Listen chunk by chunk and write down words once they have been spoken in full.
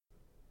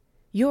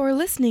You're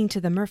listening to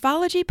the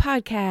Murphology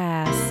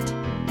Podcast.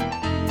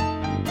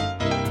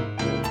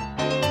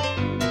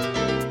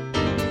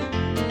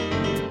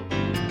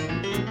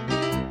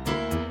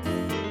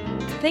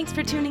 Thanks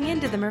for tuning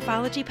in to the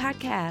Murphology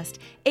Podcast,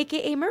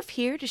 aka Murph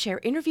here to share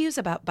interviews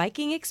about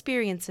biking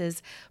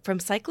experiences from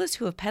cyclists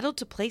who have pedaled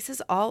to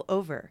places all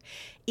over.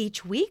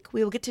 Each week,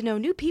 we will get to know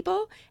new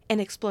people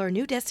and explore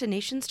new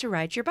destinations to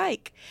ride your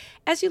bike.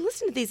 As you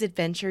listen to these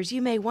adventures,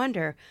 you may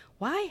wonder,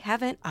 why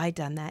haven't I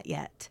done that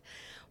yet?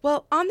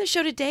 Well, on the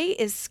show today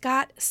is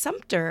Scott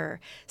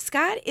Sumter.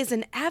 Scott is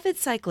an avid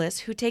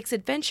cyclist who takes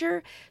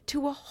adventure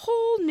to a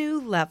whole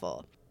new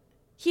level.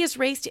 He has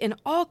raced in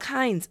all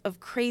kinds of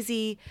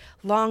crazy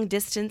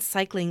long-distance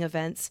cycling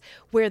events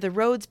where the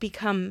roads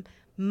become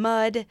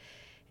mud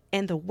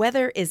and the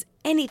weather is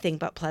anything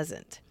but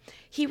pleasant.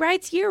 He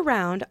rides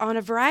year-round on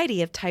a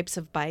variety of types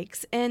of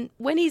bikes, and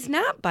when he's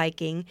not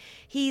biking,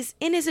 he's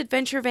in his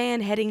adventure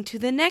van heading to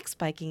the next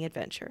biking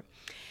adventure.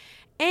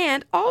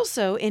 And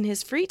also, in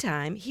his free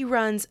time, he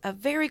runs a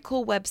very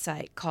cool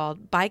website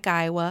called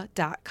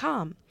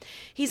BikeIowa.com.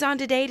 He's on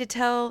today to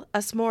tell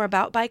us more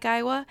about Bike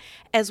Iowa,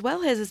 as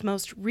well as his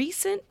most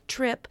recent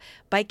trip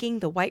biking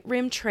the White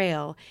Rim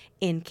Trail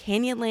in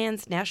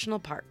Canyonlands National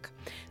Park.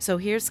 So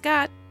here's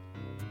Scott.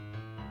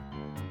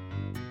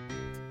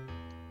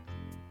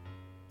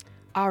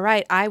 All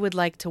right, I would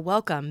like to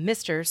welcome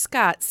Mr.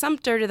 Scott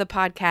Sumter to the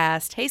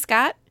podcast. Hey,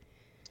 Scott.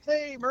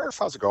 Hey, Murph,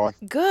 how's it going?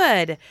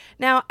 Good.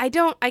 Now, I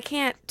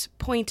can't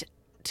point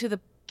to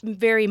the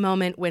very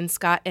moment when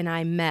Scott and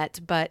I met,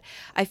 but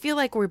I feel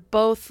like we're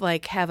both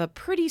have a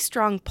pretty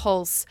strong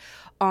pulse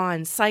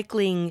on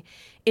cycling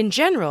in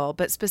general,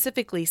 but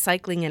specifically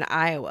cycling in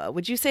Iowa.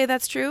 Would you say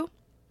that's true?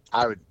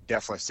 I would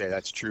definitely say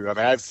that's true. I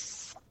mean,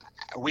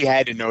 we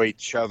had to know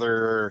each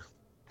other,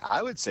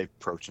 I would say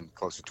approaching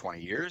close to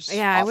 20 years.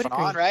 Yeah, I would agree.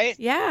 On, right?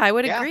 Yeah, I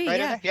would agree.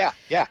 Right Yeah.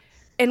 Yeah.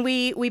 And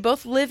we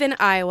both live in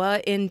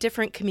Iowa in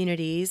different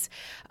communities.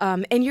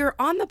 And you're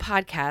on the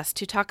podcast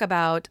to talk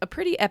about a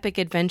pretty epic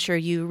adventure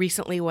you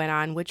recently went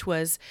on, which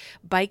was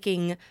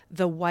biking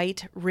the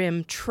White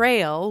Rim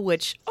Trail,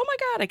 which, oh my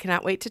God, I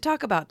cannot wait to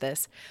talk about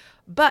this.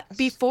 But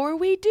before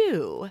we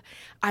do,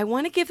 I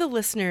want to give the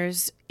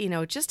listeners,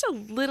 just a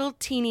little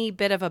teeny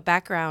bit of a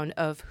background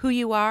of who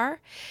you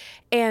are.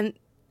 And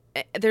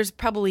there's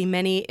probably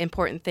many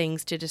important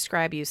things to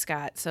describe you,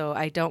 Scott, so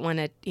I don't want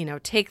to,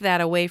 take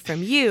that away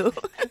from you.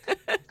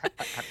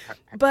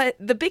 But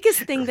the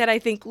biggest thing that I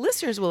think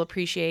listeners will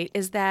appreciate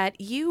is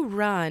that you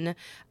run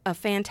a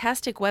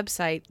fantastic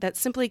website that's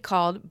simply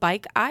called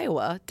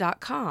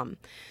BikeIowa.com.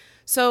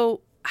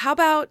 So how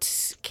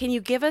about, can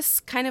you give us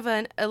kind of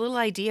a little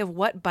idea of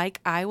what Bike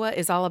Iowa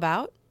is all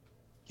about?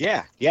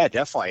 Yeah,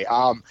 definitely.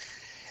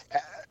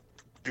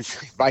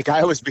 Bike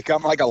Iowa's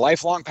become like a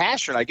lifelong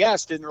passion, I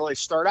guess. Didn't really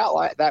start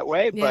out that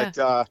way, Yeah.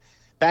 but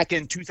back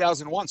in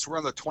 2001, so we're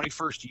in the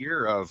 21st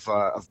year of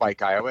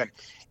Bike Iowa.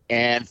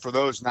 And for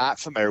those not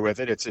familiar with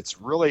it, it's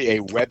really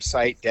a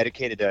website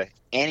dedicated to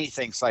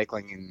anything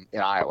cycling in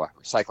Iowa,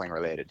 cycling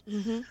related.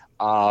 Mm-hmm.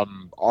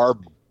 Our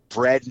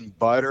bread and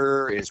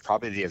butter is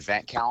probably the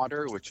event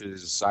calendar, which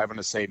is, I'm going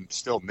to say,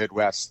 still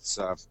Midwest's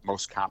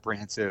most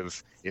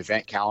comprehensive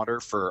event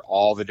calendar for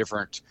all the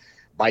different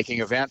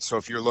biking events. So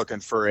if you're looking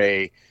for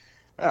a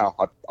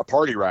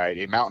party ride,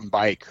 a mountain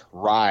bike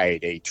ride,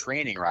 a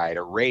training ride,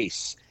 a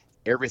race,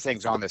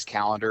 everything's on this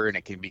calendar and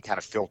it can be kind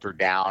of filtered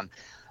down.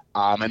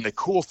 And the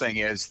cool thing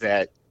is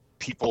that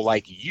people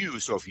like you,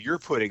 so if you're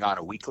putting on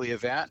a weekly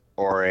event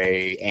or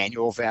a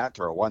annual event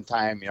or a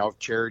one-time,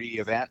 charity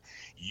event,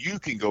 you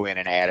can go in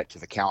and add it to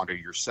the calendar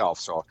yourself.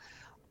 So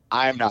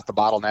I'm not the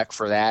bottleneck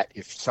for that.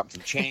 If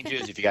something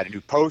changes, if you got a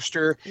new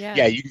poster,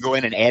 you can go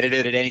in and edit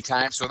it at any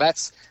time. So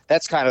that's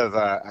kind of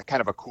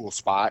a cool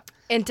spot.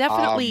 And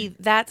definitely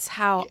that's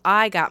how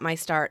I got my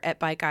start at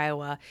Bike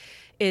Iowa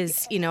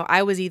is,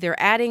 I was either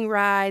adding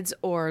rides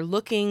or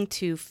looking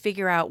to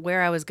figure out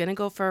where I was going to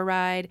go for a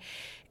ride.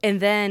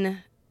 And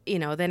then,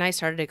 then I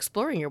started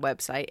exploring your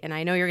website, and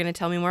I know you're going to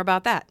tell me more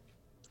about that.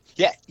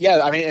 Yeah.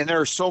 I mean, and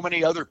there are so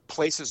many other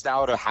places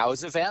now to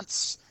house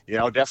events.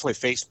 Definitely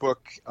Facebook,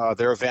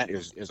 their event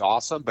is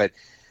awesome. But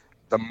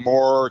the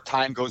more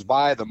time goes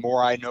by, the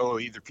more I know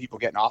either people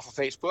getting off of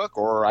Facebook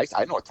or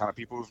I know a ton of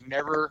people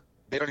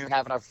they don't even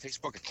have a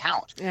Facebook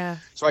account. Yeah.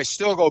 So I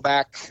still go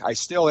back.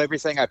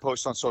 Everything I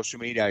post on social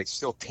media, I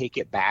still take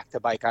it back to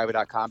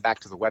BikeIowa.com, back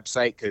to the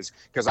website,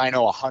 because I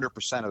know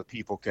 100% of the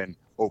people can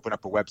open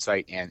up a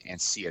website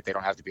and see it. They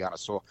don't have to be on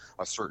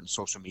a certain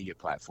social media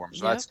platform.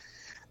 So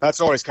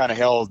that's always kind of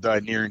held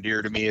near and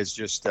dear to me, is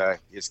just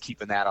is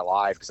keeping that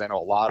alive, because I know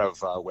a lot of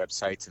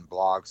websites and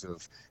blogs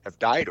have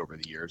died over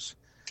the years,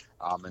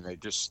 and they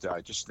just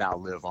now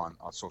live on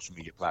social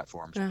media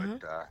platforms. Uh-huh.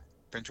 But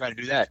been trying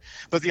to do that.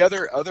 But the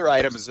other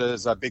items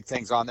is big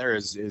things on there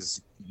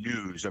is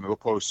news. I mean, we'll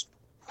post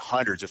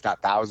hundreds, if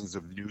not thousands,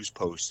 of news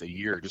posts a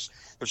year. Just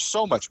there's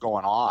so much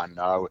going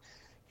on.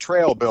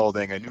 Trail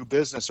building, a new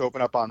business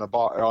open up on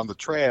the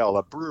trail,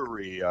 a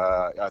brewery,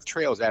 a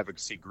trails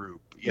advocacy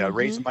group,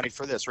 raising money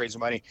for this,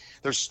 raising money.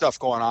 There's stuff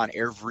going on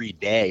every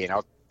day,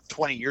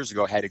 20 years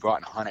ago, I had to go out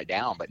and hunt it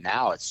down, but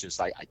now it's just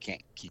I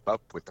can't keep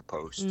up with the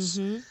posts.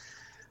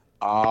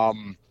 A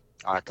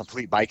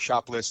complete bike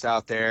shop list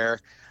out there.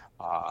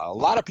 A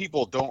lot of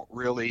people don't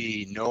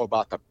really know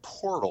about the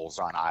portals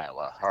on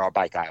Iowa or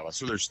Bike Iowa.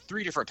 So there's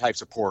 3 different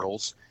types of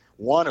portals.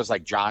 One is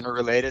like genre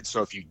related.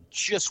 So if you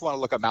just want to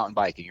look at mountain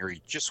biking, or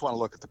you just want to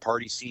look at the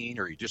party scene,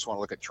 or you just want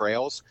to look at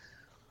trails,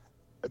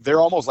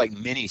 they're almost like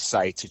mini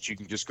sites that you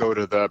can just go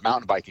to the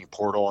mountain biking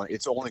portal, and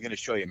it's only going to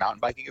show you mountain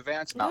biking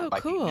events, mountain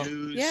biking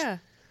news. Yeah.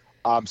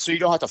 So you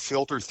don't have to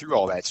filter through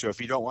all that. So if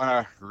you don't want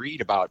to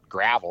read about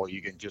gravel,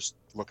 you can just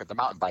look at the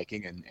mountain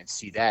biking and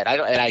see that.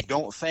 I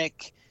don't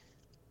think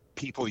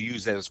people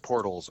use those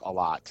portals a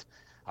lot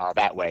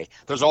that way.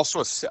 There's also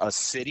a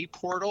city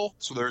portal.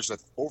 So there's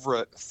over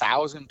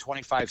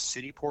 1,025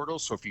 city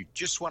portals. So if you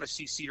just want to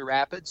see Cedar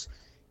Rapids,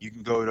 you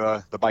can go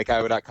to the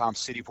bikeiowa.com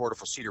city portal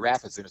for Cedar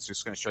Rapids, and it's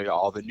just going to show you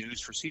all the news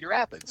for Cedar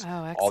Rapids,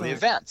 all the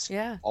events,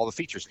 all the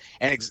features,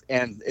 and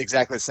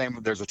exactly the same.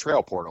 There's a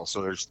trail portal,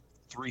 so there's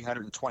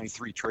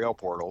 323 trail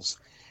portals,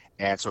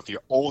 and so if you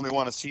only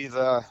want to see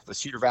the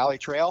Cedar Valley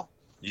Trail,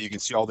 you can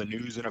see all the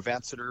news and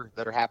events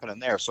that are happening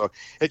there. So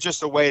it's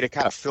just a way to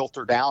kind of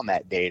filter down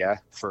that data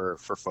for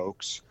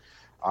folks.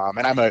 And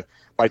I'm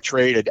by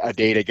trade a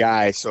data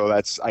guy, so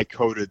I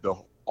coded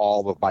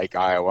all the Bike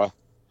Iowa.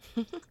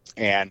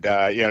 And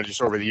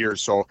just over the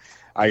years, so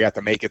I got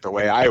to make it the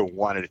way I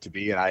wanted it to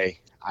be, and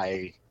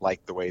I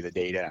like the way the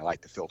data, and I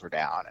like to filter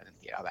down, and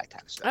that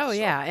kind of stuff. Oh,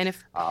 yeah. And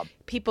if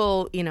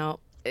people,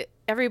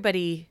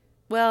 everybody,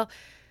 well,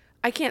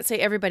 I can't say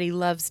everybody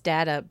loves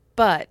data,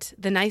 but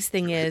the nice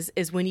thing is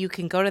when you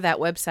can go to that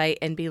website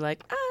and be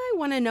like, I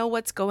want to know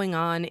what's going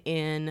on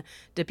in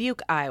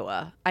Dubuque,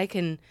 Iowa. I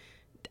can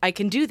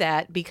do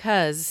that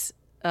because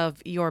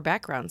of your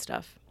background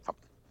stuff.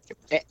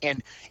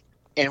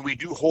 And we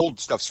do hold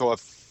stuff. So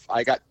if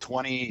I got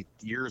 20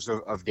 years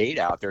of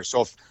data out there,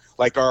 so if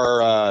like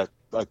our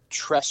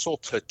trestle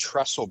to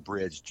trestle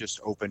bridge just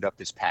opened up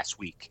this past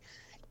week,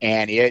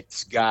 and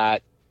it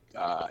got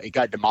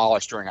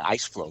demolished during an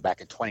ice flow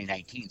back in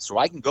 2019. So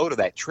I can go to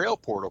that trail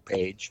portal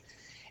page,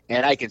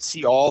 and I can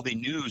see all the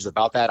news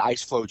about that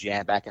ice flow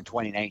jam back in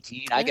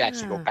 2019. I can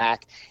actually go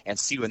back and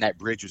see when that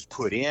bridge was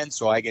put in,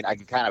 so I can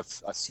kind of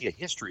see a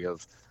history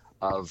of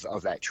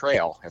that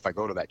trail. If I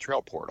go to that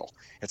trail portal,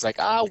 it's like,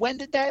 when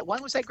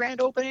was that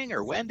grand opening,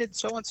 or when did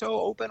so-and-so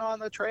open on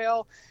the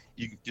trail?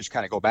 You can just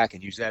kind of go back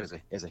and use that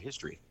as a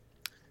history.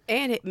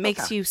 And it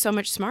makes you so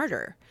much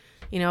smarter.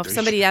 If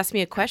somebody asks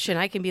me a question,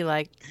 I can be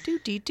like,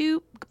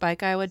 doop,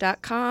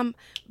 bikeiowa.com.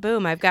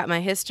 Boom, I've got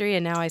my history,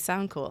 and now I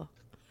sound cool.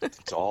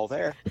 It's all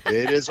there.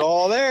 It is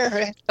all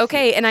there.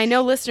 Okay, and I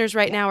know listeners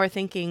right now are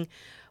thinking,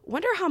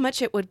 wonder how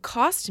much it would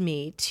cost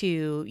me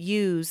to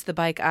use the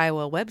Bike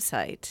Iowa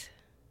website.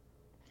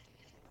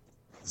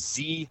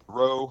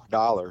 $0.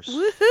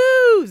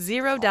 Woohoo!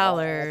 $0.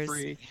 All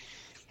free.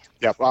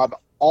 Yep.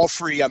 All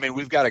free. I mean,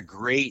 we've got a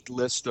great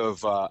list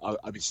of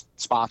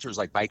sponsors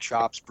like bike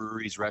shops,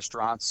 breweries,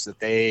 restaurants that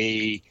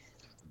they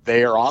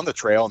are on the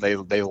trail,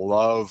 and they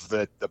love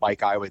that the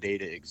Bike Iowa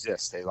data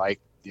exists. They like,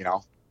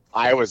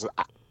 Iowa's.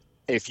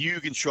 If you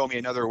can show me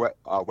another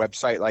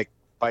website like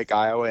Bike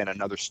Iowa in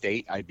another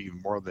state, I'd be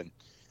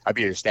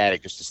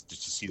ecstatic just to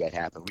see that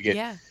happen. We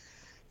get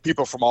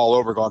people from all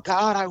over going,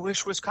 God, I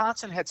wish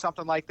Wisconsin had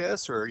something like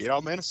this, or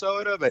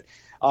Minnesota. But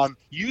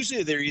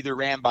usually they're either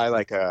ran by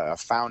like a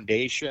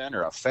foundation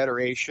or a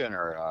federation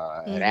or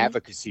an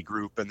advocacy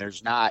group, and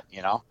there's not,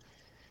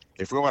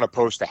 if we want to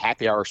post a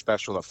happy hour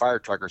special that fire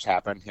truckers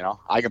happen,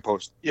 I can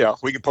post,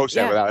 we can post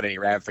that without any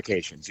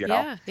ramifications,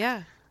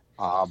 Yeah.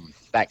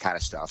 That kind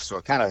of stuff.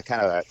 So kind of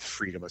that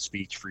freedom of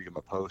speech, freedom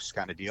of post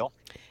kind of deal.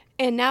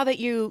 And now that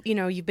you've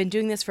been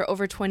doing this for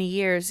over 20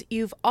 years,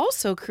 you've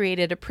also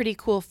created a pretty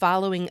cool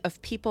following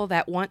of people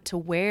that want to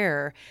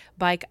wear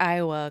Bike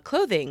Iowa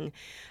clothing.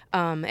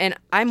 And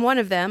I'm one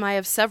of them. I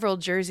have several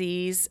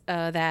jerseys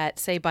that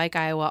say Bike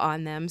Iowa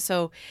on them.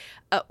 So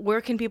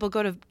where can people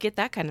go to get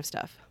that kind of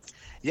stuff?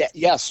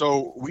 Yeah.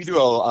 So we do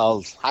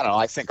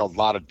I think a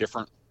lot of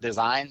different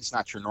designs,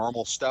 not your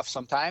normal stuff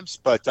sometimes,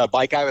 but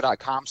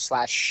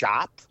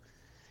bikeiowa.com/shop.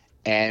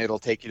 And it'll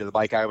take you to the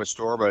Bike Iowa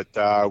store.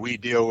 But we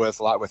deal a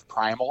lot with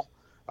Primal,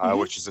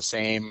 which is the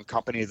same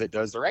company that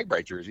does the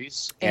RAGBRAI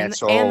jerseys. And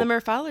the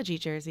Murphology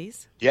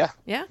jerseys. Yeah.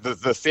 Yeah.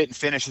 The fit and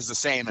finish is the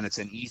same, and it's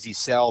an easy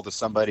sell to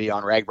somebody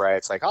on RAGBRAI.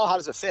 It's like, how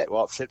does it fit?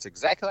 Well, it fits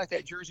exactly like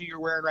that jersey you're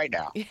wearing right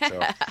now.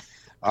 Yeah.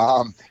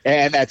 So,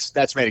 and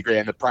that's made it great.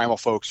 And the Primal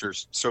folks are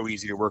so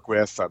easy to work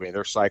with. I mean,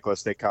 they're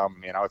cyclists. They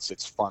come,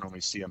 it's fun when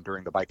we see them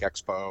during the Bike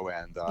Expo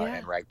and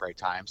RAGBRAI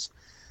times.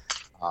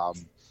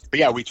 But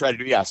yeah, we try to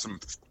do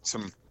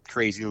some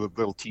crazy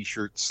little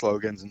T-shirt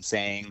slogans and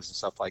sayings and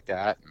stuff like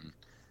that, and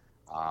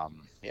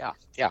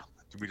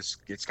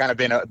it's kind of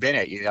been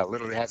it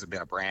literally hasn't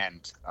been a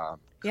brand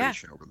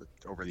creation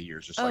over the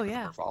years, just like the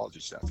morphology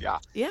stuff.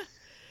 Yeah.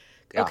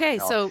 Yeah, Okay,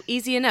 no. so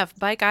easy enough.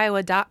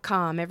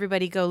 BikeIowa.com.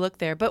 Everybody go look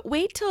there. But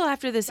wait till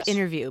after this Yes.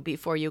 interview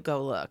before you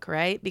go look,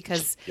 right?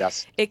 Because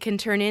Yes. it can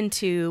turn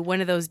into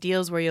one of those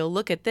deals where you'll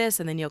look at this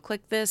and then you'll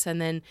click this and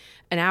then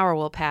an hour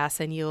will pass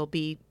and you'll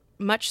be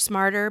much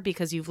smarter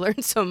because you've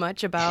learned so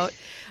much about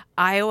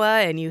Iowa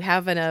and you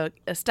have a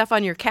stuff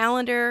on your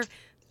calendar.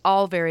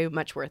 All very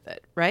much worth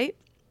it, right?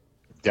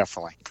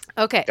 Definitely.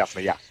 Okay.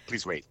 Definitely. Yeah.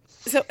 Please wait.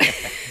 So,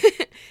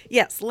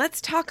 yes,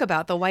 let's talk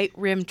about the White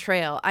Rim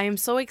Trail. I am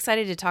so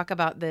excited to talk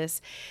about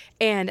this.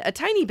 And a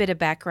tiny bit of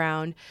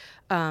background.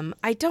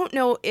 I don't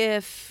know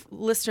if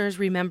listeners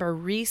remember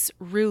Reese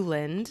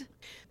Ruland.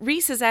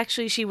 Reese is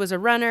actually, she was a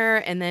runner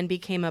and then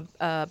became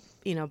a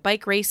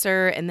bike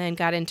racer and then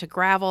got into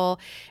gravel.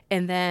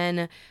 And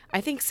then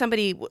I think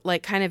somebody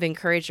like kind of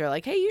encouraged her,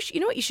 like, hey, you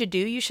know what you should do?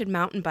 You should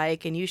mountain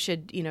bike and you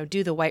should,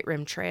 do the White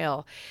Rim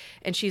Trail.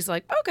 And she's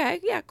like,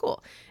 okay, yeah,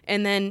 cool.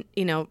 And then,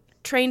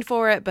 trained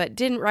for it, but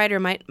didn't ride her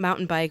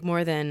mountain bike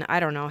more than, I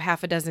don't know,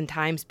 half a dozen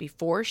times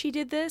before she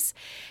did this.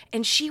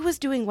 And she was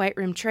doing White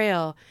Rim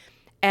Trail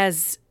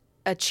as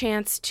a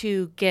chance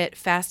to get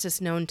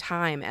fastest known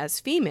time as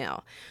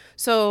female.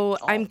 So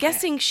Oh, I'm man.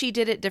 guessing she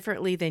did it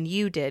differently than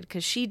you did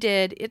because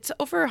it's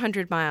over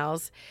 100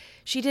 miles.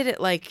 She did it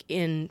like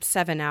in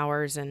 7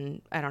 hours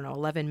and, I don't know,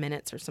 11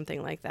 minutes or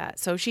something like that.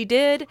 So she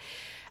did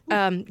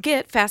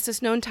get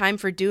fastest known time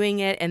for doing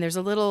it. And there's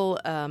a little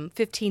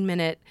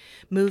 15-minute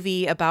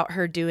movie about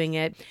her doing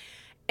it.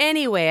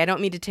 Anyway, I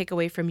don't mean to take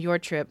away from your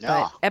trip, No.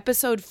 but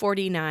episode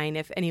 49,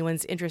 if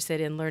anyone's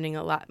interested in learning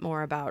a lot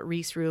more about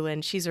Reese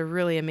Ruland, she's a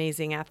really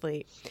amazing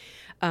athlete.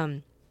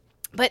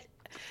 But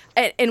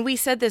we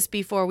said this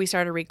before we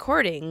started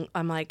recording.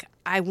 I'm like,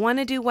 I want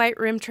to do White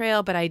Rim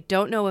Trail, but I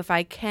don't know if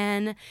I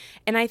can.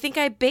 And I think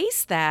I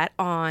based that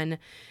on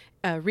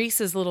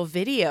Reese's little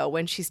video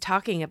when she's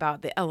talking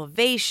about the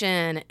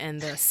elevation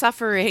and the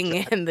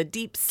suffering and the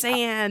deep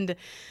sand.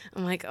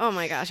 I'm like, oh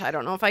my gosh, I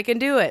don't know if I can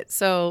do it.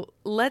 So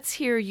let's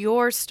hear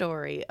your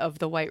story of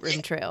the White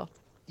Rim Trail.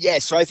 Yeah,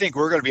 so I think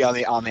we're going to be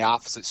on the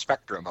opposite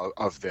spectrum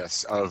of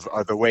this,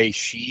 of the way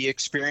she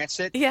experienced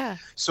it. Yeah.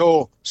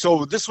 So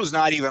this was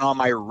not even on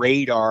my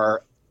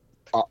radar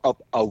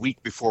a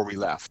week before we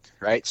left,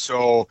 right?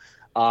 So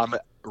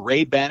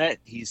Ray Bennett,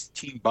 he's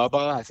Team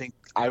Bubba, I think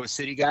Iowa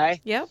City guy.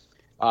 Yep.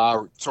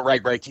 So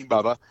RAGBRAI Team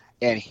Bubba,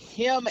 and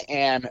him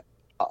and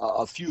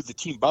a few of the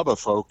Team Bubba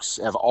folks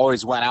have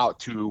always went out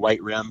to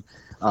White Rim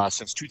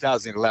since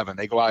 2011.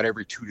 They go out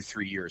every 2 to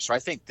 3 years. So I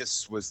think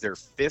this was their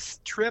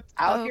 5th trip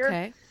out here.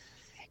 Okay.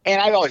 And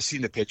I've always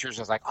seen the pictures.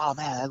 I was like, oh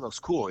man, that looks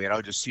cool.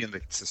 just seeing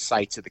the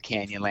sights of the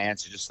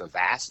Canyonlands and just the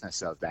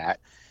vastness of that.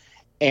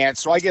 And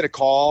so I get a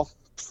call,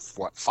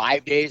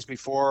 5 days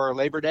before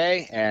Labor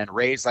Day, and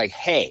Ray's like,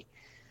 hey,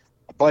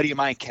 a buddy of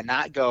mine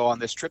cannot go on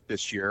this trip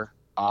this year.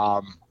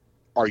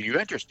 Are you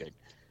interested?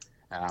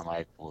 And I'm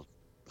like, well,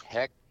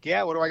 heck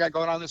yeah. What do I got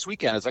going on this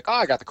weekend? It's like, oh,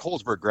 I got the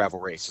Colesburg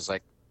gravel race. It's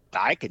like,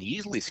 I could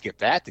easily skip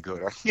that to go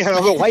to,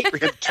 the White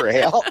Rim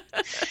Trail.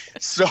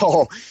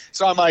 So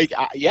I'm like,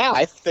 yeah,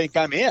 I think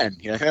I'm in,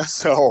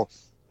 So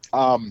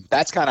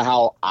that's kind of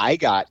how I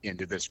got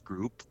into this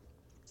group.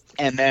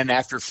 And then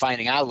after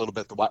finding out a little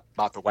bit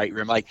about the White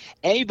Rim, like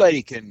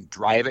anybody can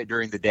drive it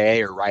during the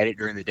day or ride it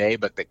during the day,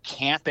 but the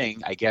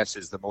camping, I guess,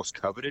 is the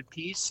most coveted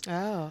piece.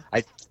 Oh.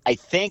 I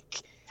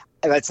think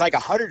it's like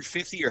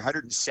 150 or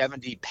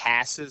 170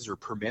 passes or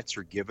permits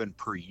are given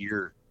per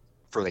year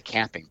for the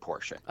camping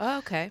portion. Oh,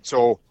 okay.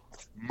 So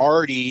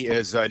Marty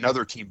is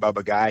another Team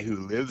Bubba guy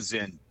who lives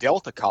in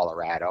Delta,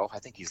 Colorado. I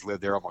think he's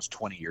lived there almost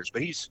 20 years,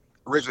 but he's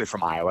originally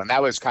from Iowa, and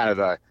that was kind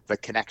of the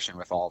connection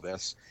with all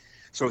this.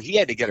 So he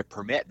had to get a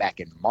permit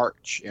back in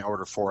March in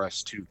order for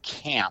us to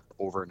camp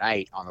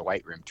overnight on the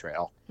White Rim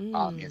Trail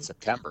in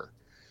September.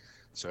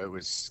 So it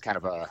was kind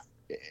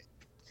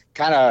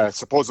of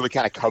supposedly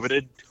kind of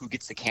coveted who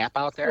gets to camp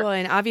out there. Well,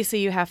 and obviously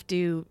you have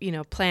to,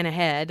 plan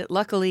ahead.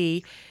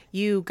 Luckily,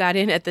 you got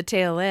in at the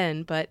tail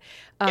end, but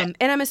and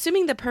I'm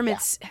assuming the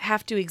permits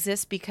have to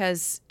exist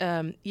because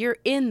you're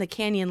in the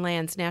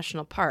Canyonlands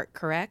National Park,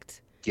 correct?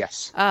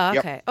 Yes. Oh,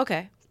 okay. Yep.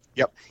 Okay.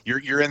 Yep.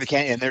 You're in the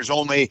canyon, and there's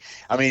only,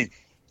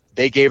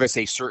 they gave us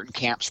a certain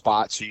camp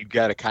spot, so you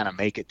got to kind of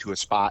make it to a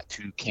spot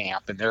to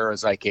camp, and there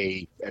was like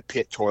a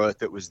pit toilet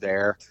that was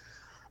there.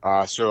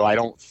 So I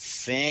don't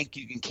think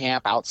you can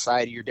camp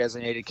outside of your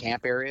designated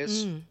camp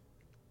areas.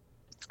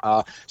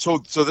 So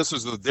this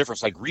was the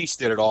difference. Like Reese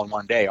did it all in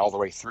one day, all the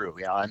way through,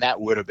 and that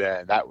would have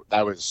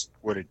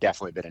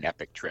definitely been an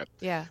epic trip.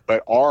 Yeah.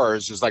 But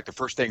ours is like the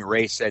first thing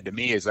Ray said to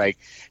me is like,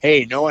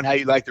 hey, knowing how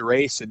you like to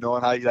race and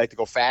knowing how you like to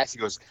go fast, he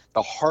goes,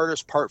 the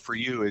hardest part for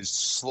you is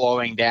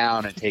slowing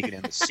down and taking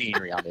in the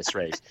scenery on this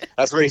race.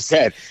 That's what he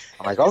said.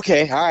 I'm like,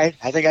 okay, all right,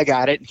 I think I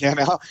got it,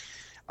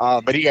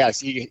 But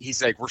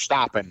he's like, we're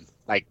stopping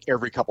like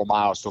every couple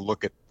miles to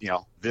look at,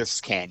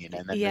 this canyon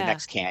and then the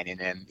next canyon.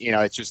 And,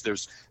 it's just,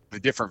 there's the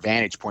different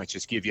vantage points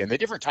just give you, and the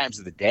different times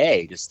of the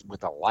day, just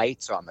with the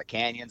lights on the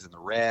canyons and the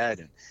red.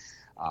 And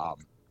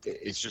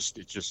it's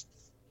just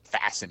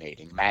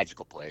fascinating,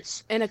 magical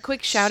place. And a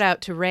quick shout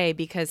out to Ray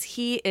because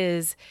he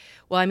is,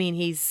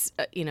 he's,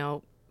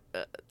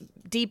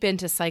 deep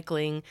into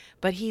cycling,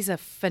 but he's a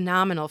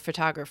phenomenal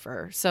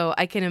photographer. So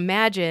I can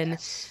imagine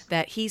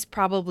that he's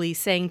probably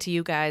saying to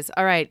you guys,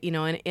 all right, in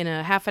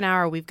a half an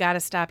hour, we've got to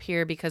stop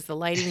here because the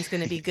lighting's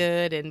going to be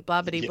good and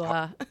blah, blah,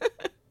 blah.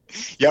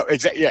 Yeah,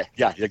 exactly.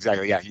 Yeah,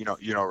 exactly.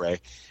 Yeah, Ray.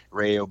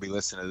 Ray will be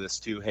listening to this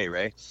too. Hey,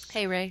 Ray.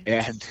 Hey, Ray.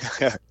 And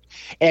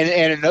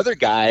and another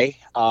guy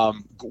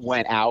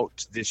went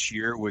out this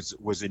year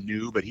was a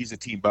new, but he's a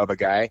Team Bubba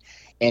guy,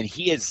 and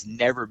he has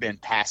never been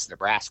past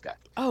Nebraska.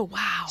 Oh,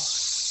 wow.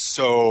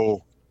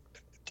 So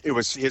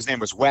his name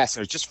was Wes,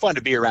 and it was just fun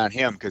to be around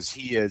him because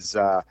he is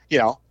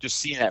just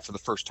seeing that for the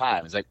first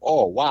time. It's like,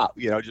 oh wow,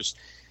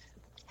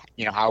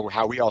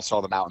 how we all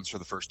saw the mountains for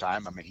the first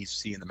time. I mean, he's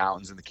seeing the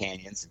mountains and the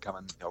canyons and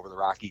coming over the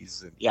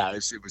Rockies, and yeah,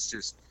 it was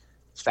just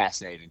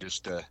fascinating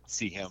just to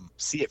see him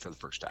see it for the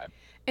first time.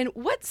 And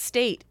what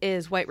state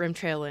is White Rim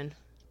Trail in?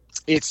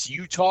 It's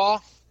Utah.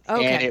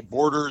 Okay. And it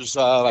borders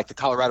like the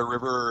Colorado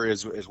River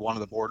is one of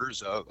the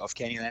borders of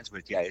Canyonlands,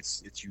 but yeah,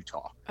 it's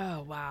Utah.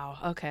 Oh wow.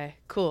 Okay.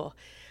 Cool.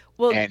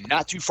 Well, and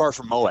not too far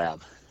from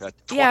Moab. 20,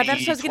 yeah,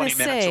 that's what I was going to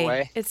say.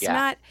 Away. It's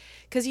not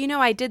because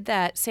I did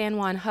that San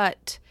Juan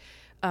Hut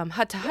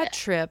to hut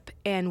trip,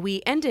 and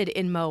we ended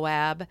in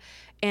Moab.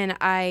 And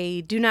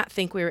I do not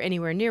think we were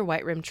anywhere near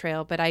White Rim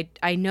Trail, but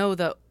I know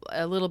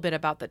a little bit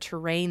about the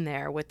terrain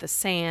there with the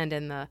sand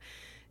and the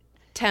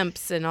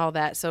temps and all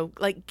that. So,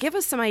 give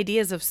us some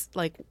ideas of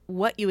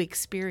what you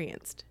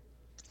experienced.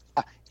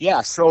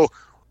 Yeah, so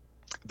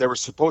there were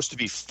supposed to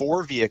be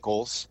 4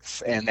 vehicles,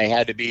 and they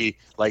had to be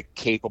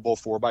capable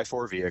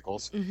 4x4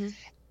 vehicles, mm-hmm.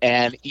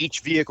 and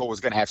each vehicle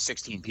was going to have 4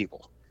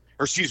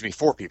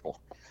 people,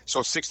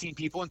 so 16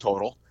 people in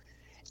total.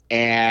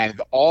 And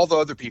all the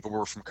other people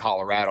were from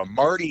Colorado.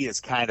 Marty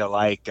is kind of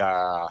like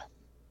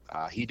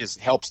he just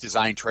helps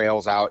design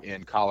trails out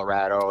in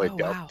Colorado,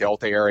 wow.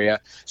 Delta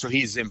area. So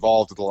he's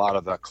involved with a lot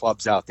of the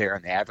clubs out there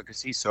and the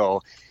advocacy.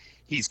 So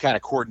he's kind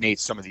of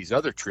coordinates some of these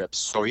other trips.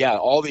 So yeah,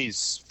 all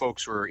these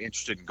folks were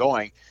interested in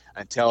going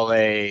until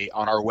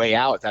on our way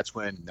out, that's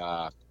when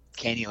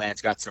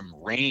Canyonlands got some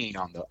rain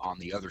on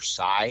the other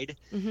side,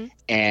 mm-hmm.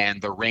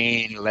 and the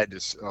rain led to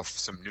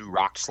some new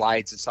rock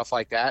slides and stuff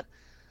like that.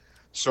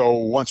 So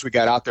once we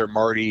got out there,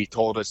 Marty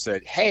told us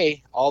that,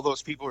 hey, all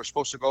those people who are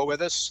supposed to go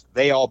with us,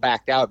 they all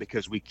backed out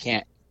because we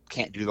can't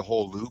do the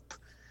whole loop.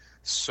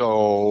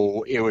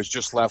 So it was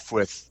just left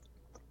with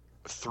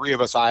 3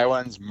 of us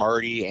Iowans,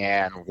 Marty,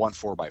 and 1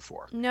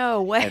 4x4.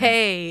 No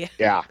way.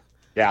 And,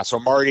 yeah. So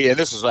Marty, and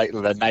this was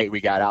the night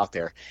we got out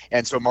there.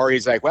 And so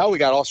Marty's like, well, we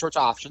got all sorts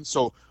of options.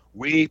 So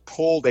we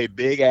pulled a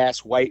big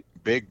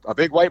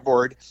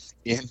whiteboard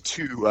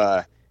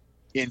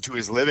into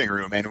his living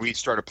room, and we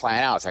started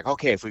planning out. It's like,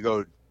 okay, if we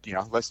go,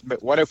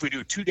 what if we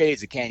do 2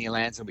 days of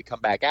Canyonlands and we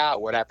come back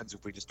out? What happens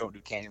if we just don't do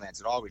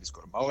Canyonlands at all? We just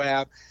go to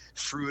Moab,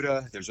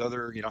 Fruita. There's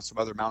other, some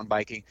other mountain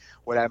biking.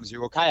 What happens if you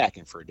go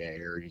kayaking for a day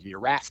or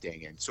you're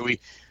rafting? And so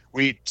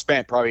we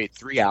spent probably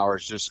 3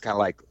 hours just kind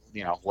of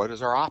what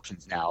is our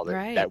options now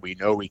that we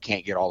know we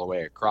can't get all the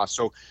way across.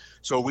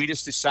 So we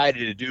just decided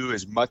to do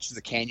as much of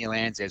the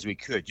Canyonlands as we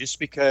could, just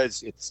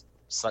because it's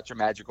such a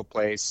magical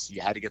place.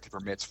 You had to get the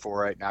permits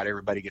for it. Not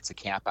everybody gets to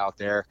camp out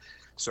there.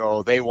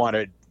 So they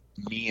wanted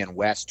me and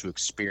Wes to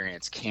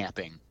experience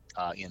camping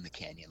in the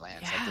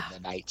Canyonlands, like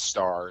the night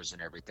stars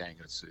and everything,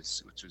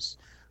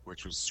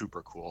 which was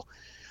super cool.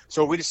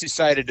 So we just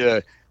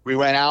decided we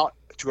went out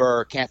to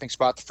our camping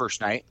spot the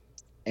first night,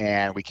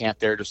 and we camped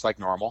there just like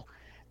normal.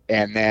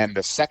 And then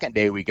the second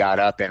day we got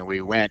up and we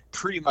went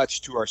pretty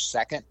much to our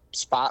second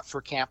spot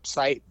for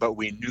campsite, but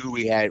we knew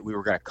we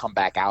were going to come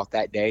back out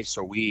that day.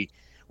 So we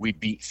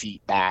beat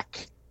feet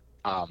back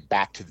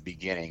to the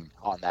beginning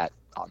on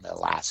the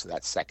last of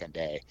that second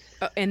day.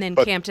 And then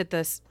camped at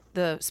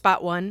the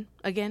spot 1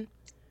 again?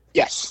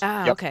 Yes.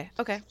 Ah, yep.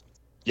 Okay.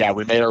 Yeah,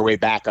 we made our way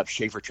back up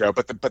Schaefer Trail,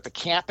 but the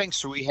camping.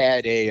 So we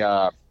had it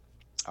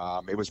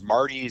was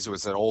Marty's. It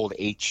was an old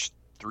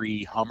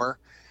H3 Hummer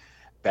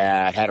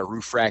that had a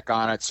roof rack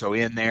on it. So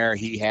in there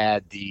he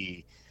had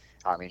he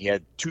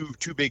had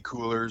two big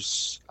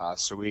coolers,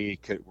 so we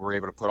were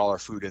able to put all our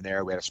food in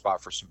there. We had a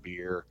spot for some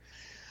beer.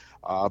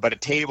 But a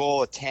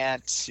table, a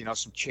tent,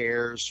 some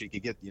chairs, so you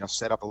could get,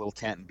 set up a little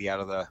tent and be out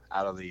of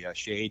the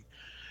shade.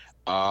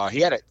 He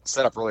had it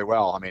set up really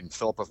well.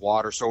 Fill up with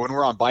water. So when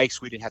we're on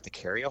bikes, we didn't have to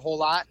carry a whole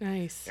lot.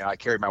 Nice. I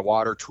carried my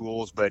water,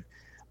 tools, but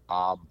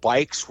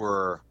bikes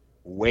were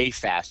way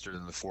faster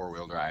than the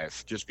 4-wheel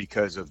drive, just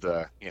because of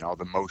the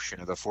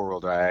motion of the 4-wheel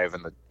drive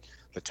and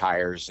the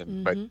tires.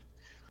 And mm-hmm.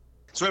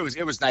 So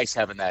it was nice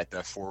having that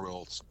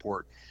 4-wheel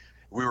support.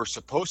 We were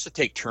supposed to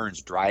take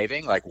turns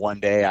driving. Like one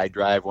day I'd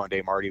drive, one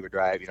day Marty would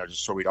drive,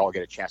 just so we'd all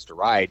get a chance to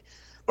ride.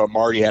 But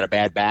Marty had a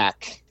bad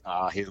back.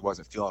 He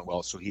wasn't feeling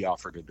well, so he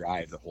offered to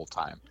drive the whole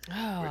time,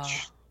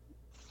 which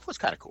was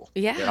kind of cool.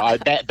 Yeah.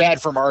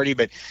 Bad for Marty,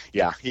 but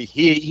yeah,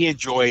 he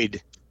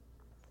enjoyed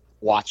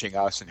watching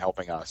us and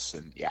helping us.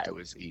 And yeah, it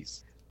was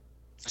easy.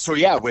 So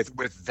yeah,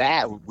 with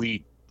that,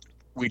 we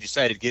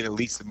decided to get at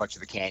least as much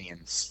of the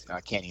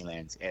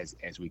Canyonlands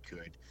as we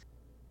could.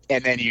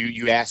 and then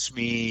you asked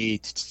me,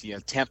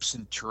 temps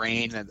and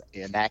terrain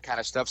and that kind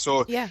of stuff.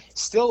 So Yeah.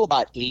 still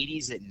about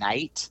 80s at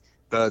night.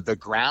 The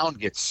ground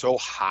gets so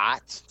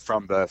hot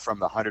from the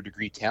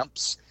 100-degree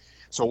temps.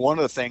 So one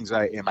of the things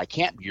in my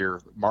camp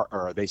gear,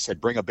 they said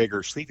bring a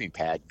bigger sleeping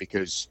pad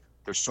because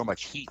there's so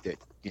much heat that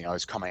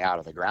is coming out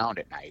of the ground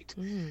at night.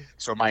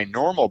 So my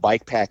normal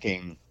bike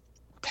packing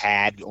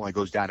pad only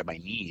goes down to my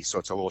knees, so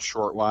it's a little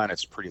short one.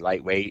 It's pretty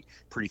lightweight,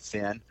 pretty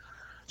thin.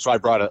 So I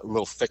brought a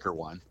little thicker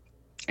one,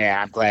 and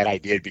I'm glad I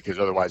did because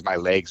otherwise my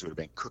legs would have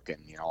been cooking,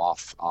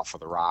 off of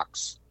the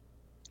rocks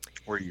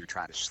where you're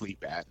trying to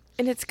sleep at.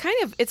 And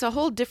it's a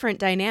whole different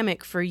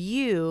dynamic for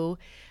you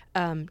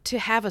to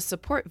have a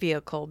support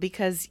vehicle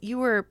because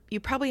you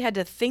probably had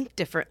to think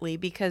differently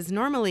because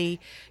normally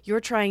you're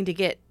trying to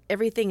get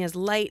everything as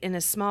light and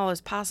as small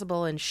as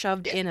possible and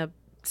shoved in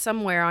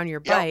somewhere on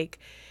your bike.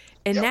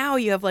 And now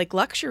you have like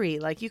luxury,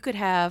 like you could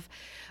have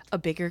a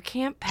bigger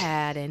camp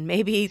pad and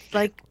maybe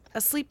like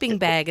a sleeping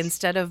bag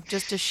instead of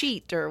just a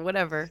sheet or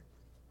whatever.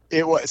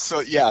 It was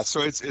so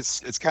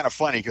it's kind of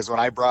funny because when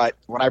I brought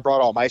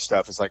all my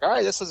stuff, it's like, all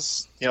right, this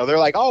is they're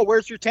like, oh,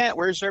 where's your tent?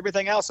 Where's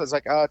everything else? I was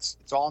like, oh, it's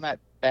all in that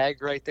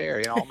bag right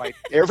there, all my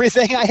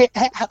everything I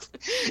have.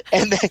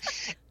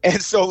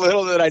 And so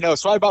little did I know.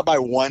 So I bought my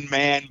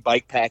one-man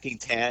bike packing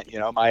tent,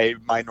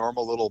 my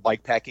normal little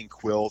bike packing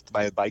quilt,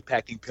 my bike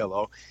packing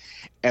pillow.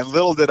 And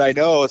little did I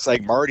know, it's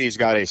like Marty's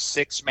got a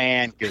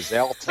 6-man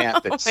Gazelle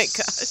tent that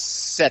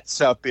sets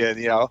up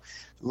in,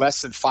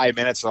 less than 5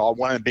 minutes.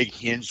 One of the big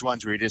hinged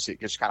ones where it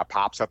just kind of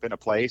pops up into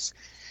place.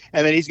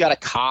 And then he's got a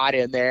cot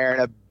in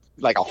there and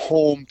like a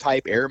home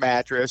type air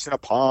mattress and a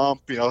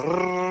pump, and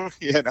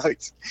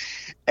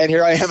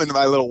here I am in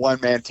my little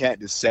one-man tent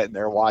just sitting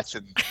there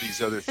watching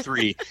these other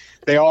 3.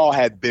 They all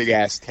had big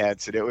ass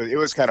tents, and it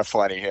was kind of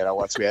funny,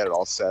 once we had it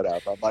all set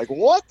up. I'm like,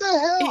 what the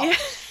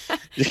hell?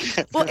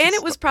 Yeah. Well, and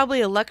it was probably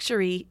a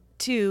luxury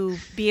to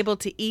be able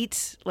to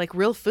eat like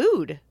real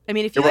food. I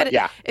mean, if you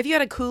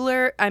had a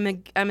cooler,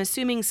 I'm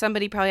assuming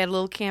somebody probably had a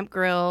little camp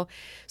grill,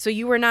 so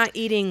you were not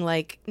eating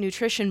like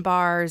nutrition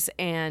bars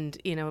and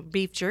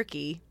beef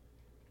jerky.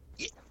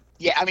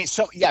 Yeah, I mean,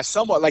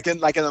 somewhat. Like in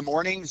the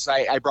mornings,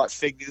 I brought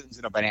fig Newtons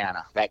and a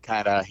banana. That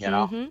kind of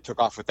took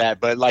off with that.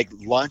 But like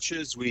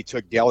lunches, we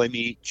took deli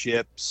meat,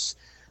 chips,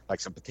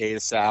 like some potato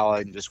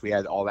salad, and we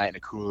had all that in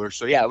a cooler.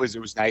 So yeah, it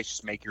was nice.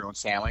 Just make your own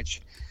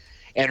sandwich.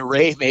 And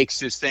Ray makes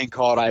this thing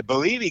called, I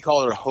believe he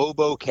called it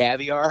hobo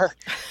caviar,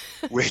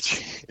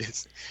 which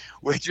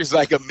is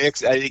like a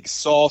mix, I think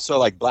salsa,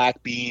 like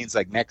black beans,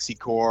 like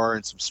Mexicorn,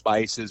 and some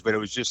spices, but it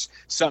was just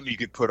something you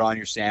could put on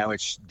your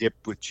sandwich, dip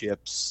with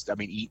chips,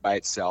 eat by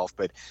itself,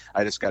 but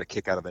I just got a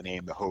kick out of the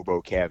name, the hobo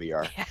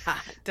caviar. Yeah,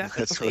 definitely.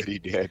 That's what he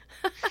did.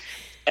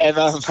 And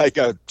like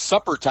a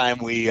supper time,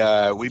 we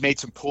made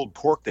some pulled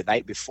pork the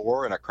night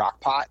before in a crock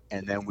pot,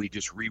 and then we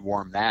just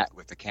rewarmed that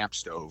with the camp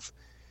stove.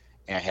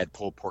 And I had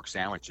pulled pork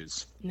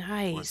sandwiches.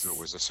 Nice. It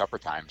was the supper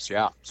times,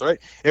 yeah. So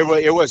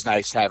it was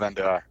nice having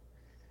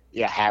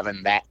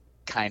that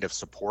kind of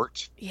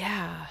support.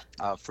 Yeah.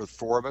 For the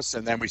 4 of us,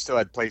 and then we still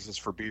had places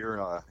for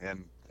beer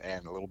and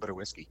a little bit of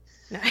whiskey.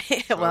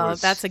 Well,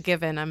 that's a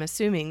given. I'm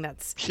assuming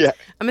that's. Yeah.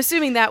 I'm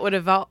assuming that would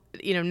have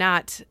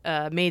not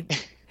made.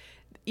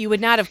 You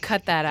would not have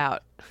cut that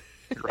out.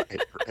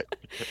 Right.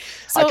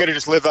 So, I could have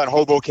just lived on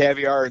hobo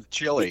caviar and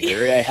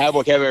chili.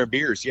 Hobo caviar and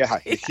beers. Yeah,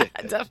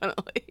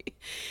 definitely.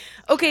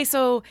 Okay,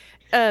 so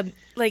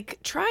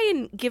try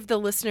and give the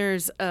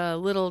listeners a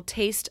little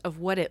taste of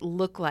what it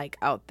looked like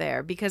out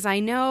there, because I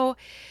know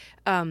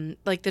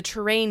the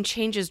terrain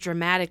changes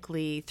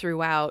dramatically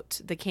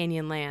throughout the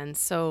Canyonlands.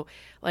 So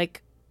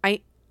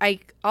I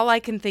all I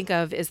can think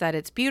of is that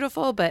it's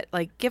beautiful, but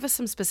give us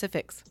some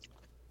specifics.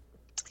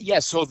 Yeah,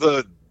 so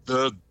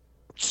the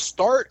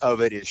start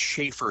of it is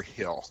Schaefer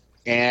Hill.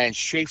 And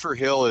Schaefer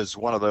Hill is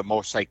one of the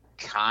most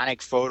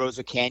iconic photos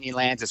of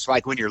Canyonlands. It's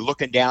like when you're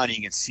looking down and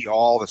you can see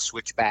all the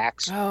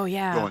switchbacks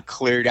going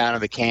clear down to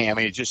the canyon. I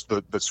mean, it's just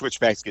the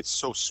switchbacks get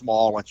so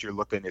small once you're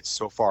looking, it's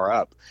so far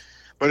up.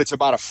 But it's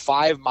about a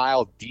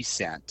 5-mile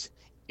descent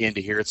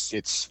into here.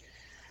 It's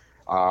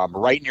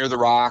right near the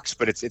rocks,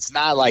 but it's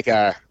not like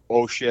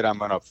oh shit, I'm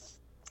going to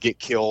get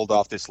killed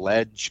off this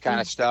ledge kind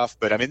of stuff.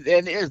 But I mean,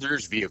 and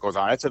there's vehicles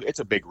on it. It's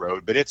a big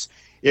road, but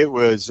it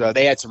was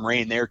they had some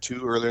rain there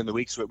too earlier in the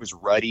week, so it was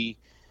ruddy.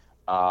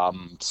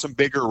 Some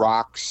bigger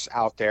rocks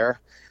out there,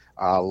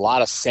 a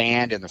lot of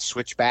sand in the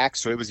switchback,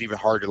 so it was even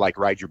hard to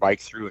ride your bike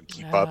through and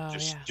keep up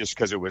just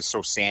because it was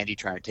so sandy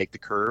trying to take the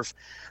curve.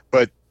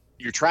 But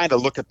you're trying to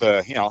look at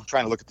the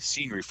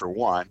scenery for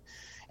one,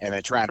 and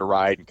then trying to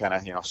ride and kind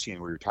of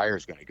seeing where your tire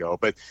is going to go.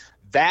 But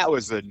that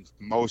was the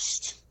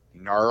most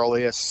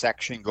gnarliest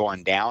section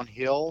going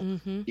downhill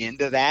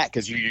into that,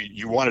 because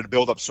you wanted to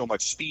build up so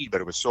much speed,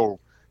 but it was so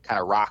kind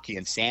of rocky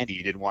and sandy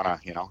you didn't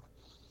want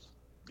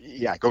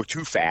to go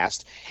too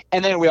fast.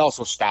 And then we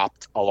also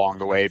stopped along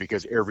the way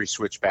because every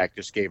switchback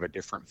just gave a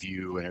different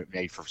view, and it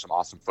made for some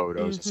awesome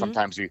photos. And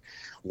sometimes we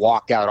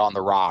walked out on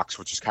the rocks,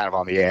 which is kind of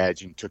on the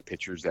edge, and took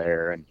pictures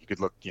there, and you could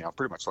look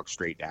pretty much look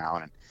straight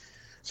down. And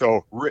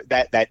So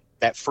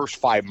that first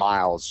 5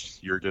 miles,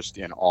 you're just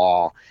in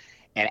awe.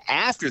 And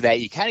after that,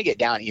 you kind of get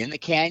down in the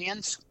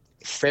canyons,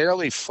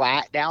 fairly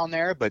flat down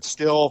there, but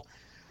still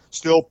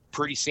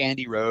pretty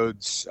sandy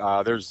roads.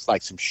 There's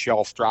like some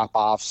shelf drop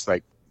offs,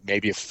 like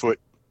maybe a foot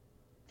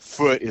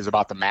is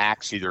about the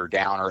max, either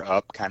down or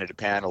up, kind of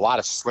depend. A lot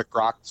of slick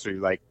rock, so you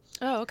like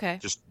okay.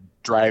 just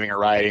driving or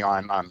riding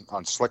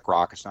on slick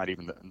rock. It's not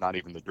even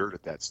the dirt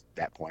at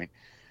that point.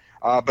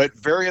 But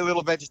very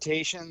little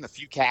vegetation, a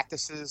few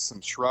cactuses, some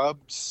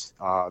shrubs.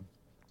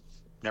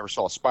 Never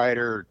saw a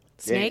spider,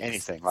 Snakes?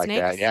 anything like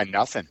Snakes? that. Yeah,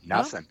 nothing.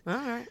 Oh, all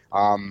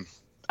right.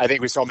 I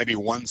think we saw maybe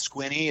one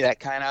squinty, that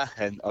kind of,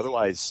 and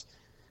otherwise,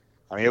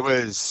 I mean, it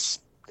was.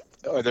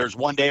 There's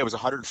one day it was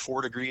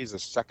 104 degrees. The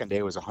second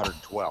day was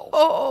 112.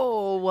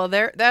 Oh, well,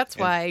 that's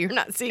why you're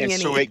not seeing And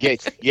any. so it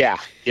gets, yeah.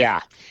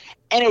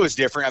 And it was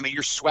different. I mean,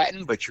 you're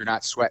sweating, but you're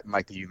not sweating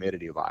like the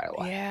humidity of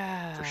Iowa.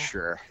 Yeah. For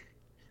sure.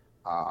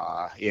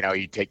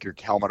 You take your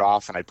helmet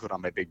off, and I put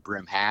on my big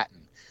brim hat,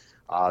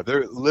 and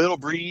the little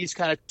breeze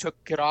kind of took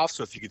it off.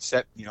 So if you could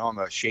set, on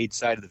the shade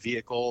side of the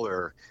vehicle,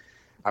 or,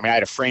 I mean, I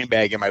had a frame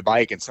bag in my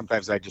bike, and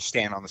sometimes I'd just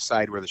stand on the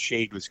side where the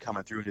shade was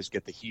coming through and just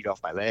get the heat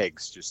off my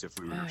legs, just if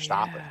we were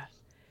stopping. Yeah.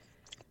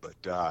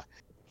 But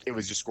it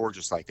was just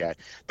gorgeous like that.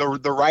 The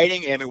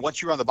riding, I mean,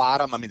 once you're on the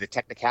bottom, I mean, the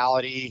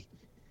technicality,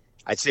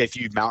 I'd say if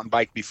you'd mountain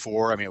biked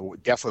before, I mean,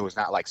 it definitely was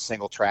not like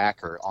single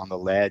track or on the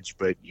ledge,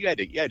 but you had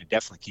to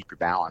definitely keep your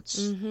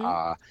balance. Mm-hmm.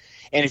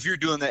 And if you're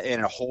doing that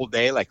in a whole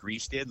day, like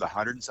Reese did, the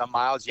 100 and some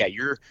miles, yeah,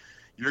 you're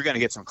going to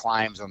get some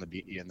climbs on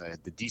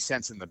the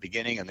descents in the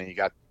beginning, and then you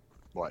got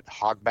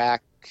Hogback,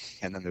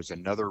 and then there's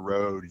another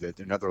road,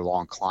 another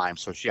long climb.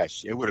 So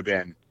yes, it would have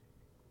been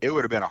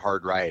a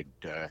hard ride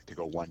to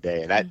go one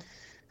day, and that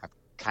I'm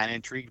kind of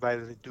intrigued by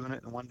doing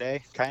it in one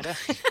day, kind of,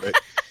 but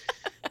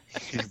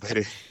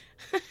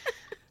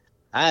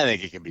I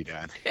think it can be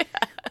done. Yeah.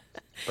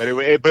 But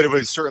it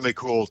was certainly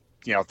cool,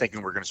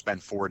 thinking we're going to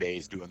spend 4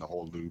 days doing the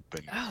whole loop,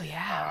 and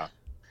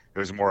it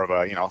was more of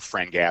a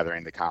friend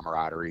gathering, the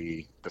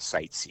camaraderie, the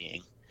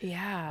sightseeing.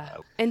 Yeah.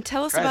 And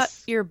tell us about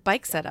your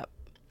bike setup.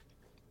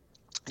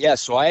 Yeah,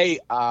 so I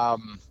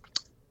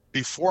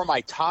before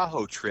my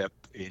Tahoe trip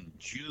in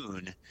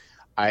June,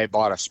 I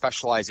bought a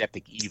Specialized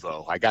Epic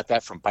Evo. I got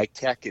that from Bike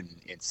Tech in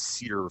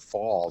Cedar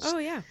Falls. Oh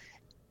yeah.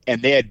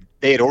 And they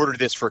had ordered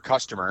this for a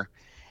customer,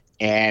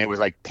 and it was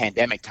like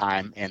pandemic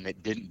time, and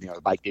it didn't,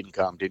 the bike didn't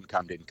come.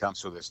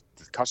 So the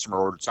customer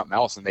ordered something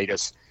else, and they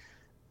just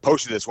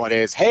posted this one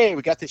day as, hey,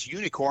 we got this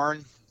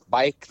unicorn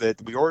bike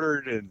that we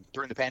ordered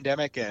during the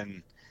pandemic,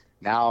 and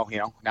now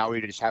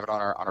we just have it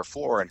on our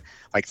floor. And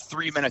like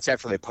 3 minutes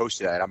after they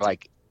posted that, I'm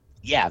like,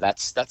 yeah,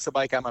 that's the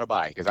bike I'm going to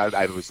buy, because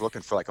I was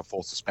looking for like a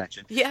full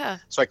suspension. Yeah.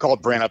 So I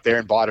called Brent up there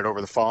and bought it over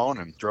the phone,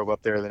 and drove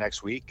up there the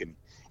next week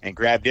and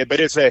grabbed it.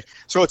 But it's a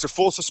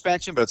full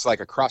suspension, but it's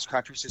like a cross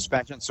country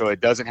suspension. So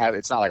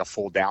it's not like a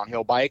full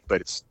downhill bike,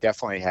 but it's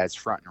definitely has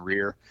front and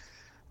rear.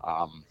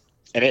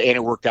 And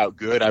it worked out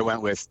good. I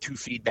went with 2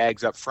 feed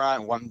bags up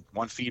front.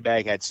 One feed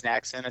bag had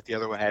snacks in it. The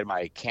other one had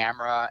my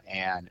camera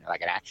and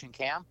like an action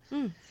cam.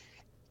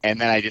 And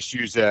then I just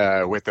used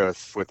with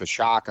the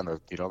shock and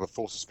the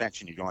full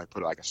suspension, you can only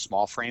put like a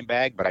small frame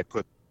bag, but I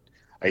put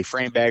a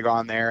frame bag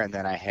on there, and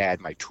then I had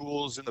my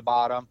tools in the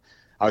bottom.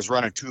 I was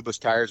running tubeless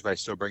tires, but I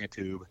still bring a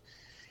tube.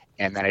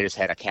 And then I just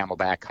had a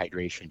Camelback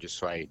hydration, just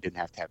so I didn't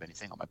have to have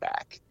anything on my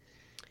back,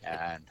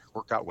 and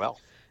worked out well.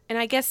 And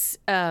I guess,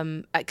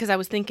 because I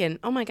was thinking,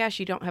 oh my gosh,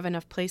 you don't have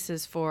enough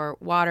places for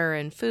water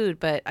and food,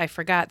 but I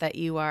forgot that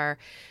you are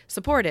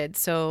supported.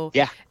 So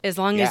as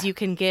long as you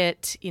can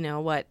get,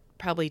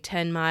 probably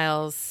 10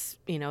 miles,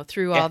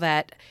 through all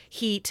that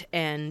heat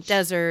and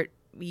desert,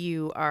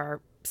 you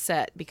are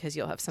set, because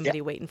you'll have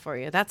somebody waiting for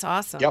you. That's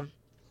awesome.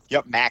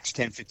 Yep. Max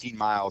 10, 15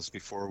 miles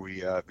before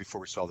we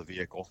saw the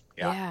vehicle.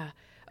 Yeah.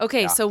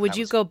 Okay, so would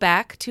you go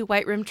back to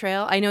White Rim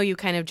Trail? I know you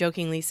kind of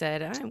jokingly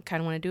said, I kind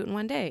of want to do it in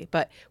one day,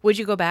 but would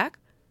you go back?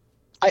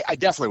 I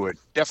definitely would.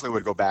 Definitely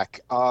would go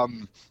back.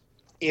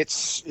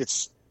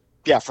 It's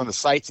from the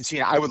sights and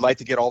seeing, I would like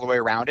to get all the way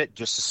around it,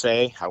 just to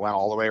say I went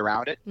all the way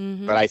around it.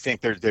 Mm-hmm. But I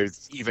think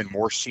there's even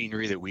more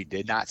scenery that we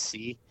did not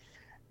see.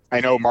 I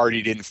know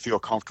Marty didn't feel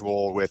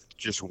comfortable with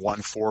just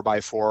one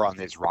 4x4 on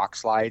these rock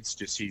slides.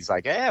 He's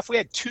like, if we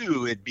had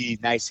 2, it'd be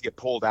nice to get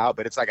pulled out,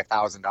 but it's like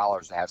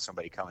 $1,000 to have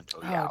somebody come and tow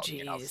you out.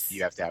 Geez.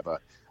 You have to have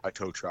a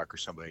tow truck or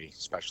somebody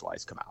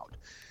specialized come out.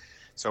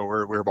 So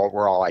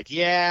we're all like,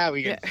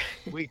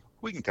 we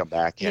can come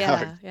back.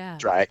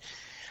 Try it.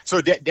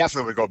 So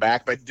definitely would go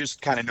back, but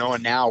just kind of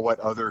knowing now what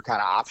other kind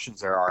of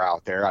options there are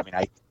out there. I mean,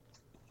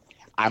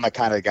 I'm a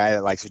kind of guy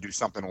that likes to do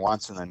something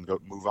once and then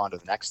move on to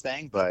the next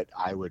thing, but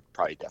I would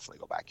probably definitely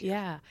go back here.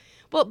 Yeah.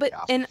 Well, but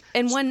and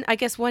one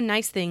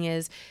nice thing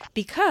is,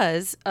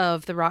 because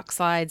of the rock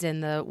slides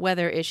and the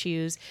weather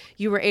issues,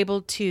 you were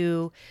able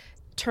to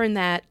turn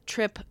that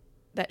trip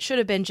that should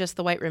have been just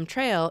the White Rim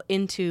Trail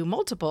into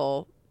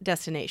multiple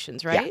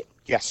destinations, right? Yeah.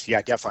 Yes.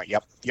 Yeah, definitely.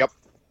 Yep.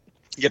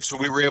 So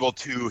we were able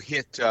to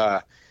hit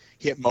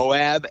hit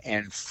Moab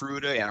and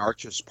Fruita and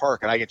Arches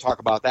Park, and I can talk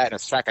about that in a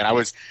second. I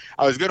was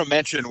going to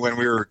mention when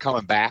we were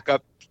coming back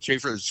up,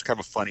 Schaefer is kind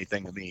of a funny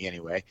thing to me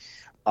anyway.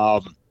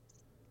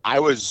 I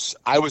was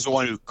the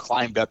one who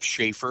climbed up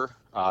Schaefer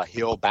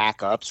Hill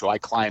back up, so I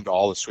climbed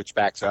all the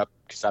switchbacks up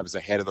because I was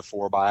ahead of the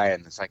 4x,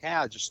 and it's like,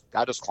 I'll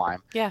just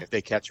climb. Yeah. If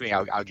they catch me,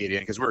 I'll get in,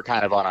 because we were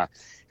kind of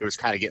it was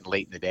kind of getting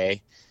late in the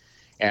day,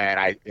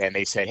 and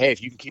they said, hey,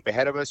 if you can keep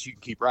ahead of us, you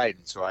can keep riding.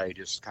 So I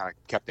just kind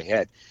of kept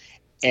ahead,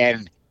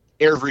 and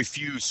every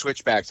few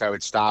switchbacks I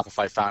would stop if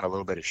I found a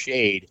little bit of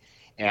shade.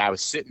 And I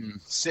was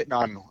sitting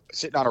on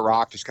a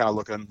rock, just kind of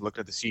looking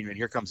at the scenery. And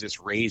here comes this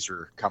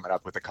razor coming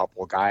up with a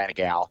couple, a guy and a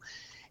gal.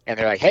 And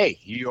they're like, hey,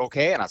 you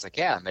okay? And I was like,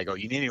 yeah. And they go,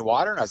 you need any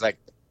water? And I was like,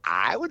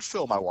 I would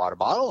fill my water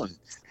bottle. And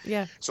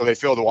yeah. So they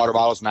filled the water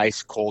bottles,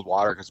 nice cold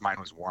water, because mine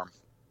was warm.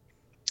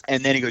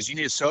 And then he goes, you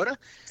need a soda?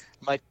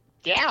 I'm like,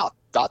 yeah,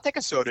 I'll take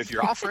a soda if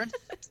you're offering.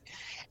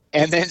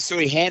 And then so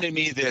he handed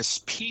me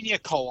this pina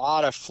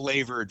colada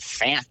flavored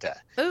Fanta.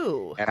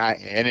 Ooh.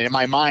 And in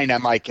my mind,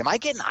 I'm like, am I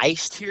getting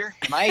iced here?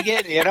 Am I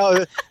getting,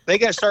 they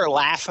got to start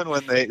laughing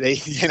when they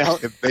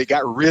they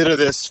got rid of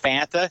this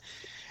Fanta.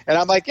 And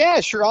I'm like, yeah,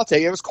 sure, I'll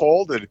take it. It was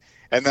cold. And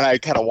then I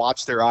kind of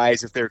watched their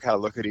eyes if they were kind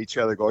of looking at each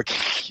other going,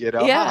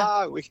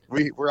 yeah.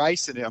 We're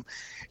icing him.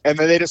 And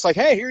then they just like,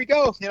 hey, here you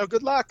go.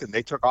 Good luck. And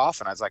they took off.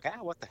 And I was like,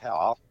 what the hell?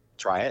 I'll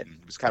try it. And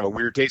it was kind of a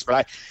weird taste, but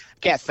I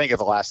can't think of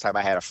the last time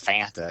I had a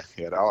Fanta,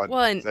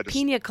 And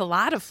pina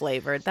colada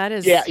flavored, that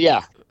is.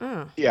 Yeah.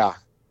 Yeah.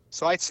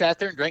 So I sat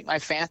there and drank my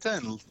Fanta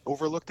and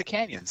overlooked the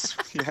canyons.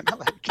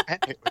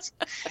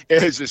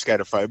 It was just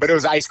kind of fun, but it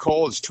was ice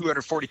cold. It was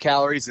 240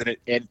 calories in it,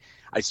 and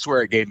I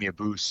swear it gave me a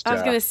boost. I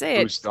was going to say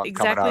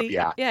exactly.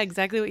 Yeah,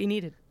 exactly what you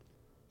needed.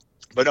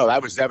 But no,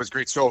 that was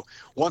great. So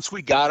once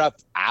we got up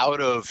out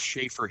of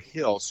Schaefer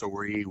Hill, so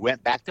we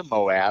went back to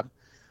Moab.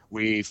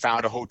 We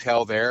found a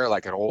hotel there,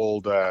 like an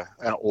older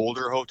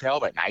hotel,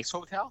 but nice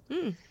hotel.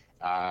 Mm.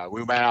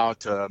 We went out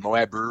to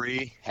Moab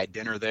Brewery, had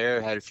dinner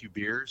there, had a few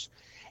beers,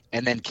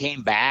 and then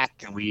came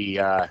back, and we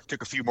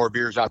took a few more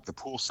beers out to the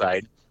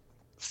poolside.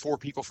 4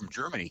 people from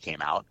Germany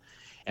came out,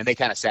 and they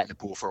kind of sat in the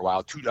pool for a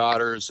while. 2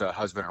 daughters, a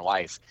husband and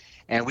wife.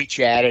 And we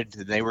chatted.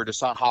 They were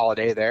just on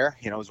holiday there.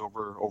 It was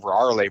over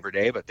our Labor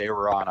Day, but they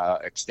were on a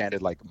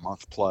extended, like,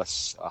 month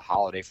plus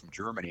holiday from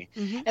Germany,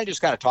 and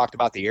just kind of talked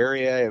about the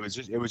area. It was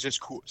just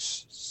cool,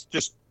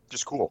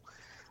 just cool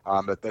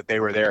that they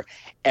were there.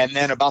 And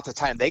then about the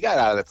time they got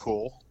out of the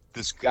pool,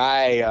 this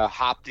guy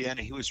hopped in.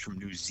 He was from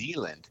New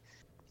Zealand,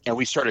 and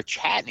we started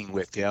chatting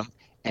with him.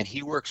 And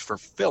he works for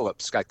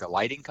Philips, like the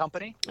lighting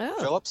company,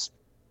 Philips,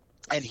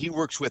 and he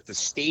works with the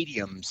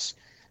stadiums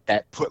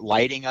that put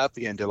lighting up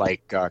into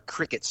like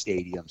cricket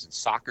stadiums and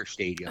soccer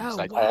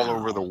stadiums, all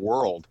over the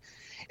world.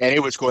 And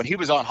it was cool. And he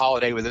was on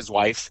holiday with his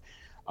wife,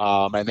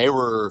 and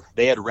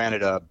they had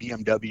rented a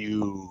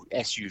BMW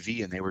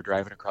SUV, and they were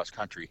driving across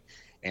country.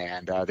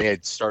 And they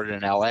had started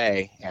in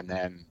LA, and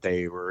then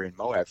they were in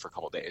Moab for a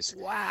couple of days.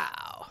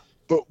 Wow.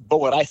 But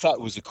what I thought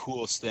was the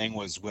coolest thing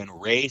was when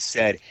Ray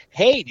said,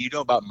 hey, do you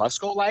know about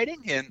Musco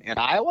Lighting in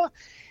Iowa?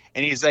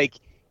 And he's like,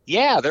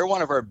 yeah, they're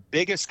one of our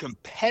biggest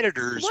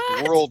competitors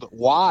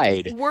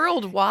worldwide.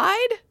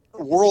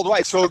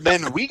 Worldwide. So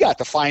then we got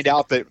to find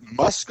out that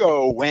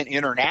Musco went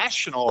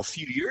international a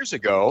few years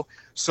ago.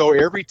 So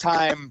every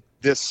time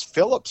this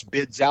Philips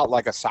bids out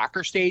like a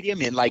soccer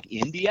stadium in like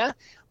India,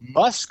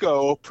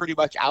 Musco pretty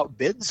much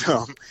outbids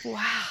them.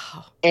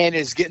 Wow. And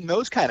is getting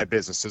those kind of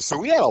businesses. So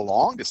we had a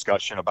long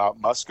discussion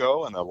about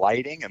Musco and the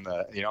lighting and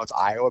it's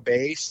Iowa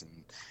based. And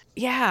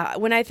yeah.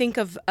 When I think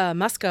of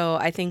Musco,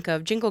 I think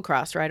of Jingle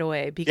Cross right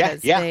away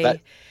because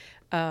they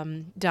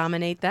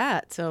dominate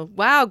that. So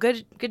wow,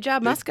 good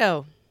job,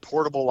 Musco.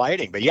 Portable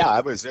lighting. But yeah,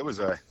 it was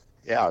a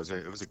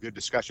good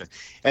discussion.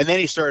 And then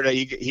he started,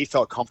 he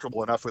felt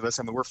comfortable enough with us.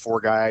 I mean, we're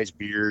 4 guys,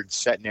 beards,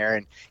 sitting there,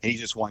 and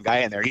he's just one guy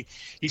in there.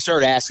 He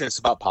started asking us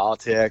about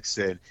politics,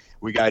 and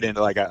we got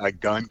into like a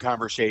gun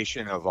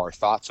conversation of our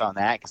thoughts on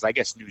that. Because I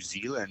guess New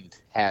Zealand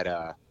had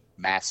a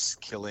mass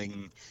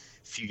killing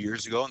a few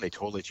years ago, and they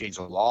totally changed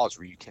the laws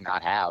where you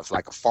cannot have,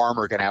 like, a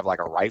farmer can have like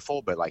a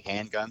rifle, but like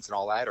handguns and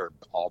all that are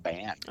all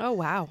banned. Oh,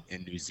 wow.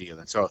 In New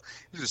Zealand. So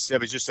it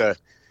was just an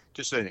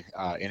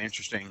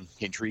interesting,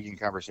 intriguing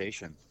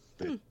conversation.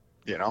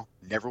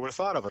 Never would have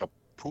thought of it. A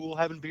pool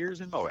having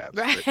beers in Moab.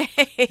 Right.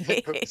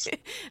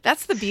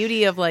 That's the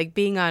beauty of like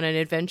being on an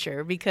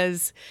adventure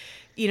because,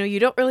 you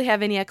don't really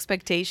have any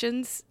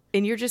expectations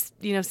and you're just,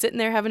 sitting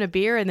there having a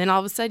beer and then all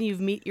of a sudden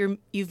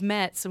you've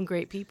met some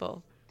great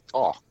people.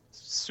 Oh,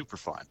 super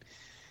fun.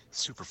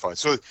 Super fun.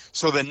 So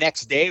the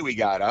next day we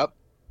got up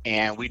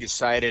and we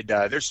decided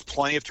there's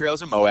plenty of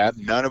trails in Moab.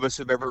 None of us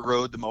have ever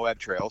rode the Moab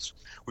trails.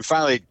 We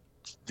finally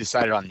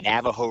decided on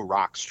Navajo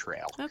Rocks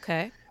Trail.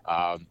 Okay.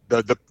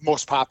 The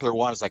most popular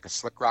one is like a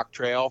Slick Rock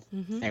Trail,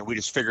 and we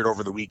just figured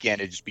over the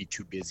weekend it'd just be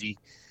too busy.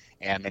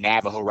 And the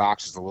Navajo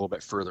Rocks is a little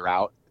bit further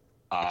out,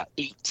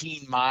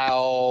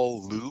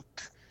 18-mile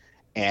loop,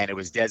 and it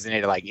was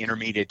designated like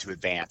intermediate to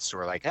advanced. So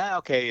we're like,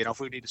 okay, if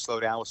we need to slow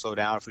down, we'll slow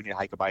down. If we need to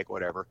hike a bike,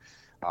 whatever,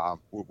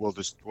 we'll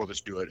just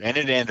do it. And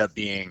it ended up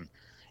being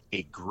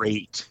a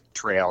great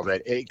trail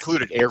that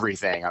included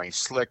everything. I mean,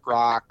 slick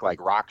rock, like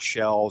rock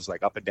shelves,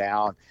 like up and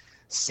down,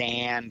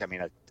 sand. I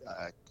mean,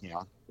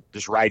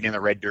 just riding in the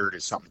red dirt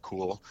is something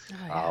cool. Oh,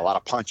 yeah. A lot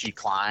of punchy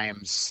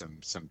climbs,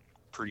 some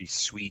pretty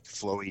sweet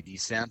flowy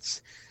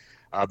descents.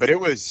 But it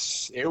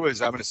was I'm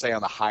going to say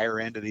on the higher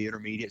end of the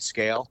intermediate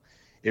scale.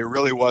 It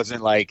really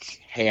wasn't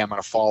like, hey, I'm going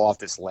to fall off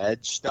this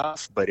ledge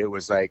stuff, but it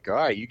was like, all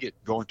right, you get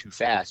going too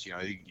fast, you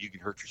can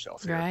hurt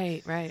yourself here.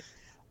 Right.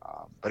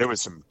 But it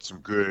was some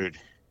good,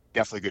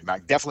 definitely good.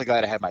 Definitely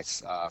glad I had my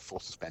full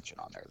suspension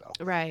on there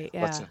though. Right.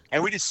 Yeah.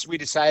 And we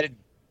decided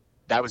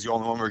that was the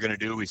only one we were going to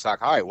do. We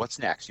thought, all right, what's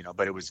next?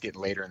 But it was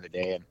getting later in the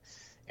day,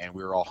 and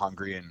we were all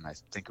hungry, and I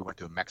think we went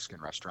to a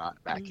Mexican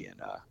restaurant back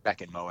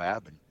in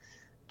Moab and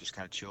just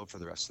kind of chilled for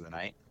the rest of the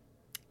night.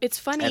 It's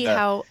funny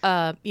how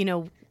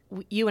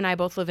you and I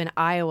both live in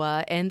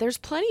Iowa, and there's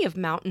plenty of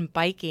mountain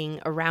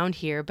biking around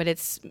here, but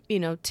it's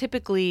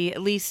typically,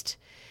 at least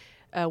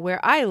where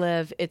I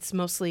live, it's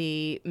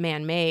mostly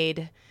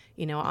man-made,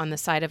 on the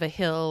side of a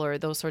hill or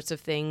those sorts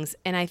of things.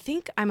 And I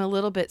think I'm a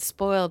little bit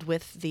spoiled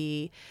with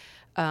the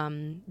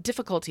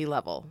difficulty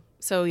level.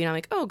 So, I'm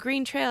like, oh,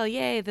 green trail,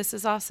 yay, this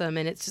is awesome.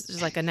 And it's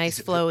just like a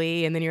nice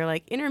flowy. And then you're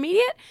like,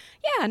 intermediate?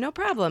 Yeah, no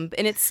problem.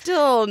 And it's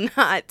still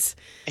not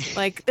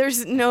like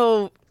there's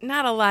not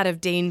a lot of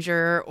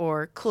danger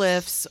or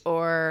cliffs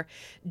or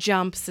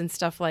jumps and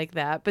stuff like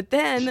that. But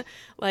then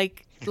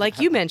like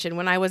you mentioned,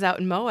 when I was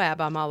out in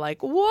Moab, I'm all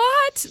like,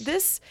 what?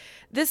 This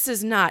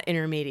is not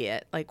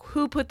intermediate. Like,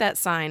 who put that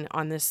sign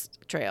on this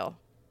trail?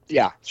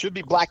 Yeah, should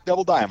be Black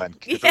Double Diamond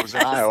if it was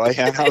in Iowa.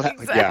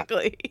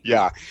 Exactly.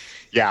 Yeah.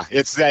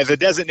 It's the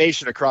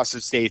designation across the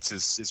states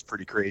is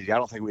pretty crazy. I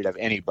don't think we'd have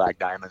any Black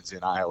Diamonds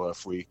in Iowa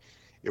if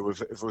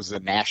it was a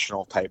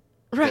national type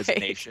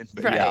designation.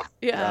 But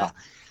yeah.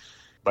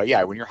 But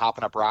yeah, when you're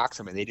hopping up rocks,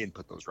 I mean, they didn't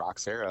put those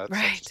rocks there.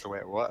 That's just the way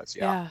it was.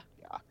 Yeah,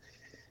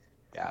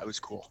 it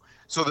was cool.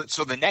 So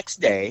the next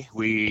day,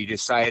 we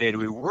decided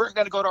we weren't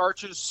going to go to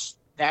Arches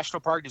National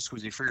Park just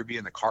because we figured it'd be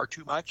in the car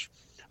too much.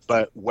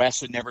 But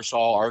Wes had never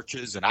saw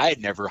Arches, and I had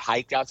never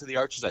hiked out to the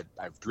Arches.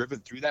 I've driven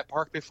through that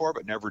park before,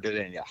 but never did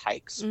any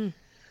hikes.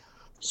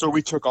 So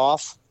we took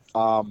off,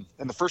 and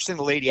the first thing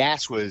the lady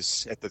asked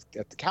was at the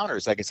counter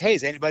is like, "Hey,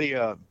 is anybody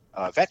a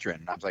veteran?"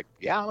 And I was like,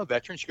 "Yeah, I'm a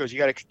veteran." She goes, "You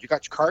got your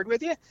card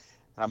with you?" And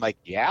I'm like,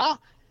 "Yeah."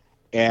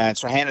 And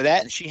so I handed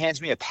that, and she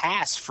hands me a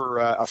pass for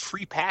a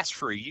free pass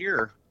for a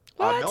year,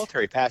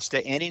 military pass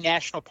to any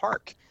national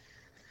park.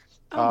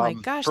 Oh my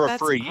gosh, that's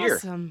for a year.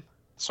 Awesome.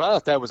 So I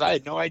thought I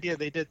had no idea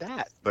they did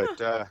that. But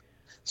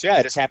so yeah,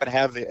 I just happened to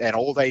have an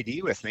old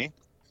ID with me.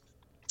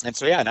 And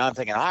so yeah, now I'm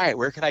thinking, all right,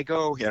 where can I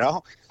go? It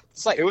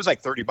was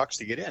like $30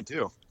 to get in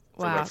too.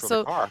 Wow.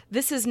 So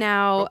this is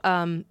now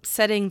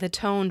setting the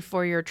tone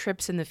for your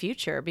trips in the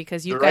future,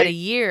 because you've got a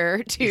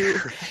year to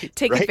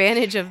take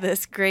advantage of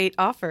this great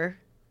offer.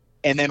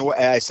 And then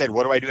I said,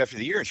 what do I do after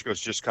the year? And she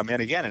goes, just come in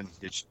again, and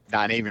it's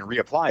not even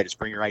reapply. Just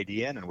bring your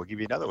ID in and we'll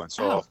give you another one.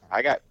 So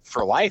I got,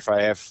 for life,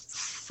 I have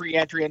free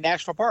entry in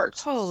national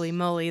parks. Holy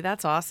moly,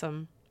 that's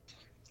awesome.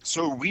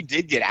 So we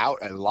did get out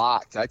a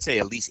lot. I'd say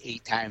at least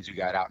 8 times we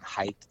got out and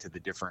hiked to the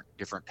different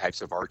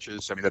types of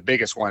arches. I mean, the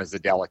biggest one is the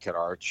Delicate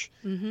Arch.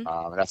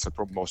 That's the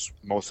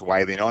most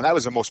widely known. That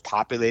was the most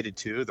populated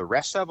too. The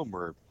rest of them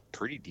were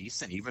pretty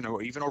decent, even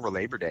over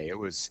Labor Day. It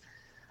was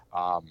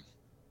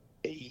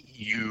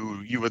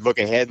you would look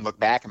ahead and look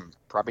back and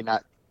probably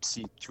not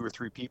see 2 or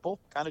 3 people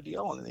kind of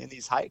deal in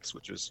these hikes,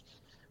 which was,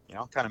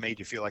 kind of made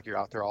you feel like you're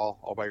out there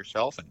all by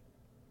yourself, and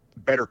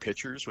better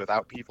pictures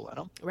without people in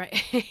them.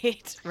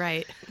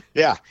 Right.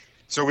 Yeah.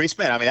 So I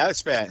spent, I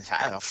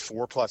don't know,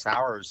 4+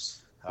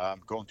 hours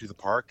going through the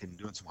park and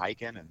doing some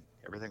hiking and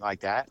everything like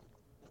that.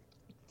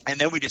 And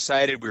then we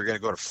decided we were going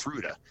to go to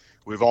Fruita.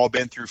 We've all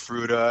been through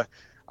Fruita.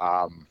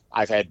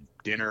 I've had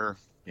dinner,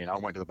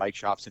 went to the bike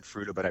shops in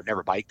Fruita, but I've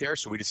never biked there.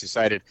 So we just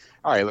decided,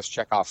 all right, let's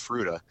check off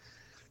Fruita.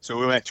 So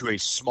we went to a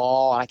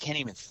small, I can't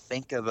even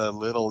think of it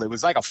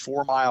was like a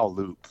 4-mile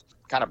loop.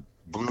 Kind of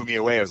blew me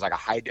away. It was like a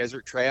high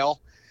desert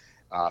trail,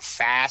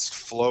 fast,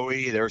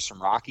 flowy. There were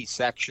some rocky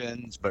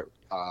sections, but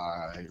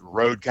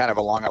rode kind of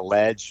along a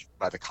ledge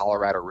by the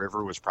Colorado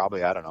River. Was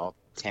probably, I don't know,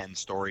 10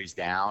 stories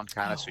down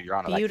kind of. So you're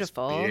on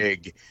beautiful.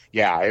 Like this big,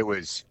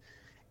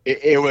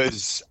 it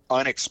was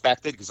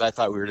unexpected, because I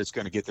thought we were just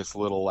going to get this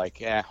little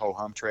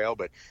ho-hum trail,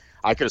 but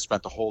I could have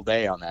spent the whole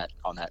day on that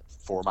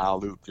 4-mile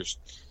loop just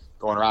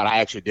going around. I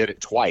actually did it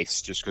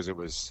twice just because it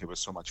was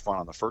so much fun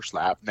on the first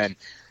lap. And then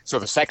so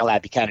the second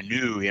lap, you kind of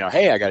knew,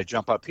 hey, I got to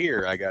jump up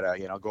here. I got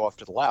to, go off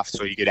to the left.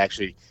 So you could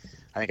actually,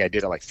 I think I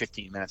did it like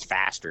 15 minutes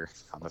faster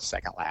on the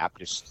second lap,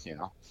 just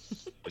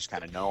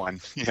kind of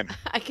knowing.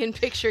 I can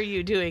picture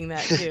you doing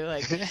that too.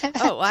 Like,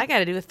 oh, well, I got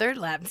to do a third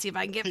lap and see if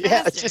I can get faster.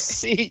 Yeah, just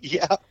see.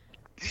 Yeah.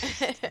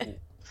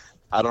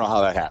 I don't know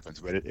how that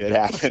happens, but it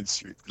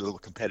happens. A little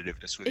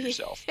competitiveness with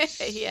yourself.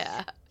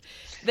 Yeah.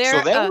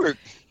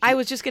 I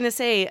was just going to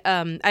say,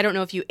 I don't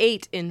know if you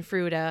ate in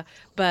Fruita,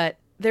 but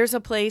there's a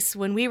place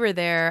when we were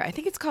there, I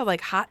think it's called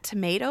like Hot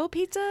Tomato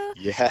Pizza.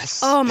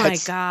 Yes. Oh my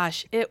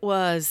gosh. It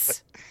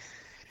was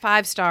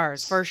 5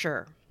 stars for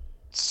sure.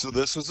 So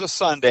this was a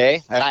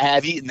Sunday, and I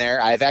have eaten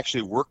there. I've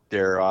actually worked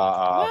there. The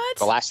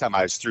What? last time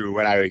I was through,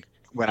 when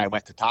I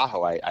went to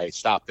Tahoe, I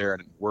stopped there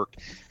and worked.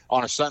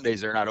 On a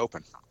Sundays, they're not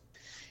open,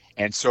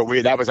 and so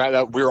we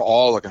were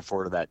all looking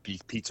forward to that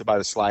pizza by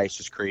the slice,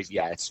 just crazy.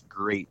 Yeah, it's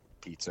great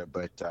pizza,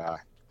 but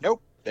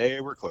nope,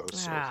 they were closed.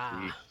 So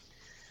Ah.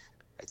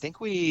 I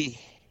think we,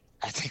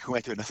 I think we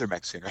went to another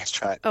Mexican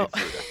restaurant Oh. in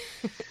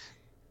Florida.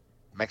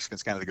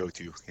 Mexican's kind of the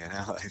go-to,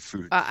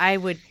 food. I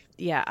would,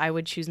 yeah, I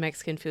would choose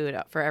Mexican food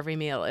for every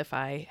meal if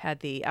I had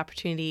the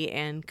opportunity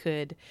and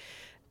could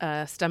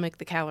stomach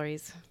the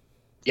calories.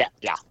 Yeah,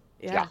 yeah,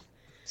 Yeah. yeah.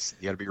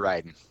 You got to be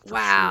riding for sure.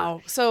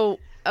 Wow. So,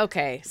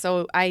 okay.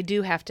 So I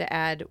do have to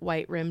add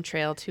White Rim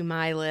Trail to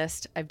my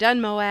list. I've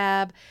done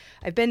Moab.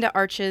 I've been to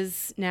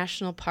Arches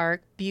National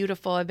Park.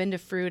 Beautiful. I've been to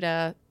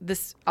Fruta.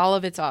 All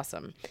of it's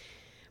awesome.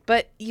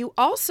 But you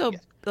also Yeah.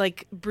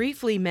 like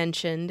briefly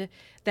mentioned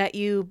that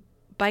you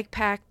bike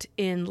packed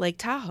in Lake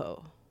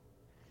Tahoe.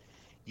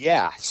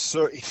 Yeah,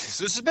 so this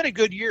has been a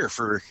good year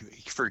for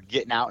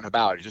getting out and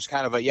about. It's just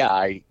kind of a yeah.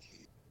 I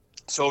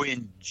so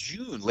in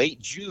June, late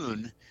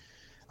June,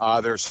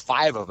 there's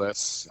five of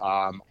us.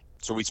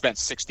 So we spent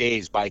 6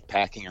 days bike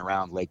packing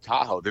around Lake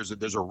Tahoe.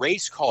 There's a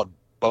race called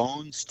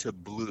Bones to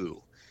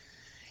Blue,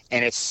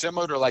 and it's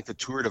similar to like the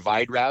Tour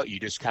Divide route. You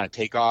just kind of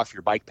take off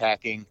your bike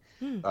packing.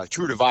 Hmm.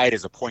 Tour Divide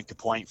is a point to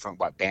point from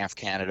Banff,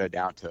 Canada,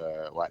 down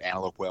to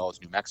Antelope Wells,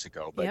 New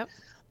Mexico. But Yep.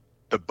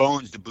 the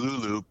Bones to Blue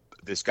loop,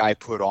 this guy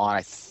put on.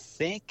 I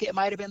think it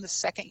might have been the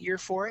second year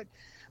for it,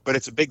 but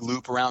it's a big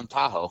loop around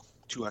Tahoe,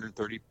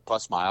 230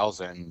 plus miles,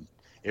 and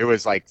it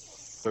was like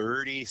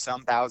 30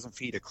 some thousand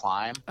feet of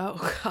climb. Oh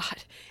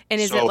God.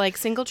 And is it So like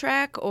single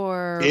track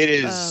or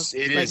it like is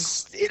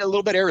a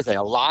little bit of everything.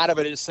 A lot of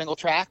it is single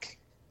track.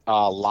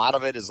 A lot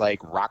of it is like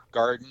rock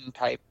garden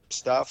type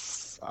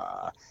stuff.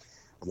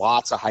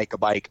 Lots of hike a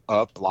bike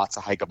up, lots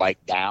of hike a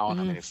bike down.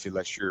 I mean,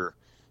 unless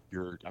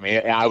I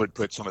mean, I would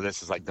put some of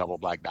this as like double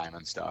black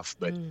diamond stuff,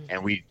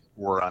 and we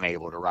were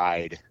unable to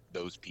ride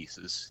those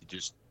pieces.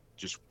 Just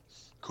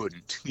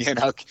couldn't,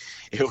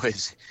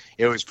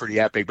 it was pretty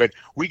epic. But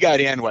we got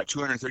in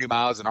 230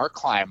 miles, and our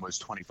climb was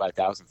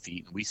 25,000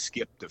 feet, and we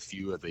skipped a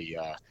few of the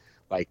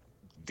like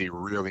the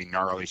really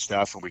gnarly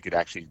stuff, and we could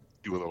actually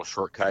do a little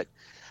shortcut.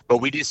 But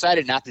we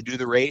decided not to do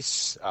the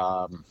race.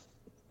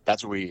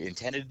 That's what we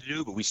intended to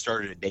do, but we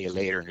started a day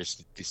later and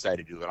just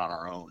decided to do it on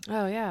our own.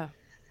 Oh yeah.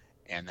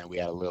 And then we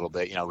had a little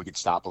bit, we could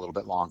stop a little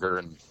bit longer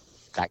and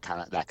that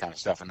kind of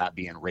stuff, and not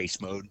be in race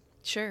mode.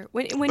 Sure.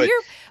 When But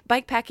you're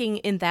bike packing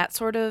in that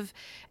sort of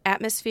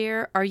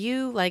atmosphere, are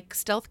you like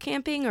stealth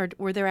camping or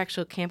were there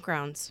actual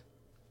campgrounds?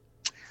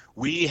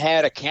 we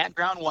had a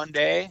campground one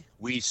day.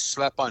 We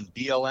slept on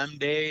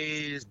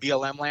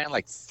BLM land,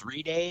 like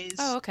 3 days.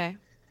 Oh, okay.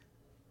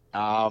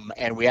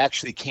 And we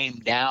actually came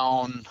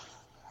down.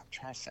 I'm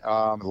trying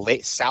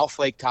to South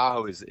Lake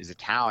Tahoe is a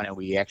town, and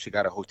we actually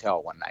got a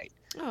hotel one night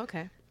Oh,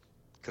 okay.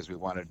 because we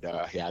wanted. They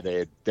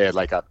had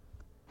like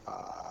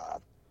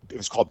it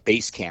was called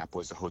Base Camp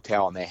was the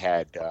hotel, and they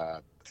had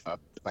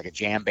like a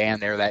jam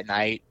band there that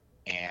night,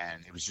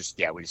 and it was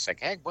just we just like,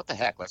 hey, what the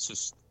heck, let's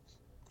just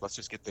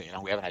get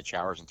we haven't had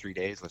showers in 3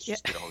 days, let's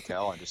just get a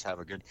hotel and just have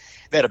a good.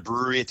 They had a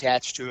brewery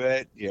attached to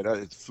it,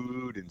 it's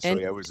food, and so And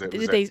it was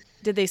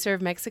did they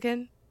serve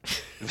Mexican?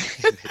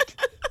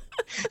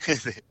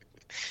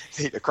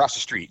 across the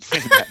street.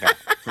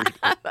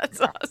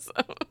 That's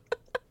awesome.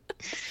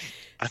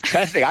 I'm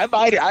trying to think. I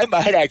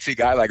might actually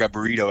got like a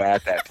burrito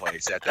at that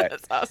place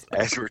That's awesome.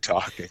 as we're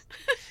talking.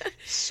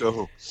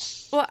 So,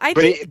 Well, I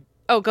but think.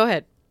 Oh, go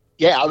ahead.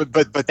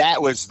 but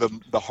that was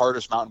the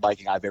hardest mountain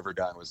biking I've ever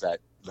done, was that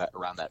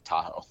around that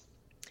Tahoe.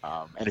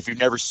 And if you've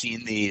never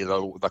seen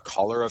the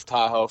color of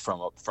Tahoe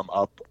from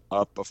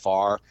up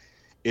afar,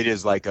 it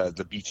is like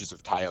the beaches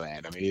of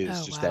Thailand. I mean, it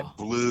is just wow. that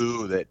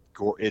blue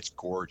it's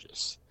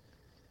gorgeous.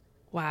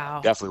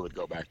 Wow. Definitely would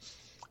go back.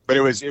 But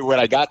when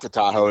I got to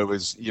Tahoe, it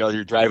was,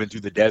 you're driving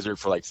through the desert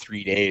for like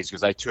 3 days,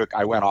 because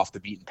I went off the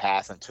beaten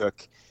path and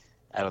took,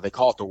 I don't know, they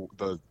call it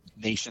the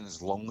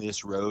nation's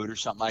loneliest road or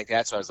something like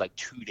that. So I was like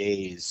 2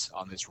 days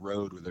on this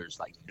road where there's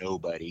like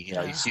nobody.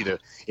 You see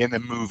in the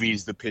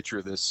movies, the picture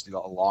of this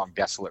long,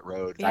 desolate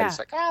road. And I was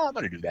like, I'm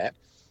going to do that.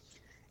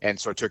 And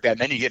so I took that. And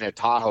then you get into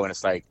Tahoe, and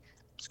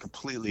it's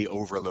completely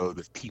overloaded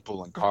with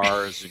people and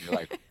cars. And you're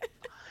like,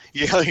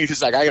 you're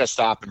just like, I got to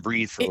stop and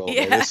breathe for a little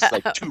bit. This is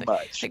like too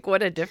much. Like,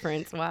 what a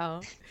difference.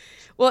 Wow.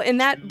 Well,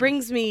 and that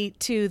brings me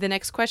to the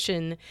next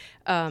question,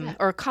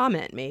 or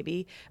comment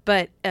maybe.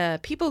 But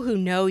people who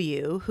know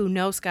you, who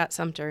know Scott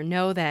Sumter,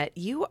 know that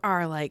you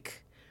are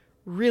like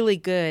really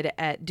good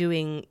at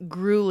doing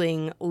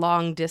grueling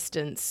long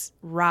distance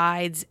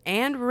rides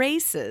and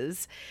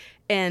races.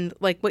 And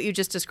like what you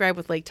just described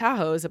with Lake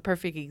Tahoe is a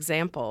perfect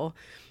example.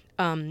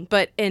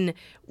 And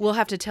we'll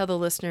have to tell the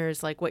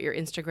listeners like what your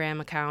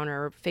Instagram account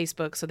or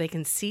Facebook so they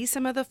can see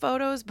some of the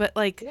photos. But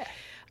like,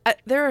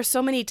 there are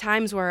so many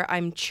times where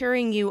I'm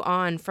cheering you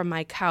on from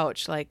my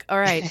couch. Like, all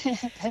right,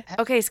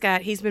 okay,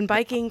 Scott, he's been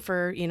biking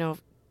for,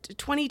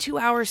 22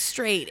 hours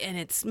straight, and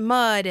it's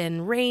mud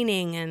and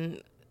raining,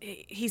 and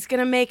he's going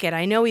to make it.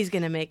 I know he's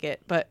going to make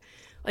it. But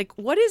like,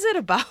 what is it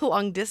about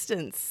long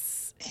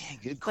distance?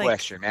 Good Like,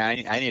 question,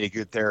 man. I need a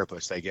good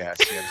therapist, I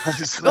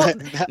guess. well,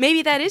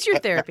 maybe that is your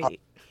therapy.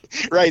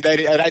 Right.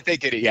 And I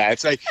think yeah,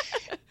 it's like,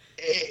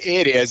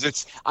 it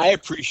is. I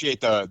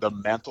appreciate the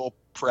mental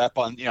prep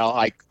on,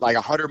 like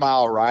a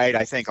 100-mile ride.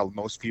 I think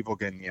most people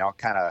can,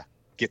 kind of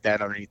get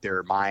that underneath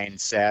their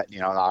mindset.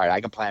 All right,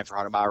 I can plan for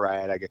a 100-mile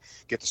ride. I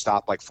get to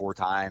stop like 4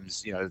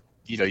 times. You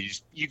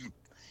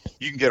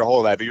can get a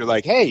hold of that, but you're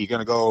like, hey, you're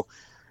gonna go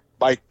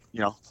bike,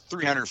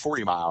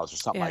 340 miles or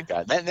something like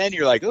that. Then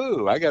you're like,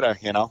 ooh, I gotta,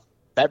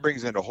 that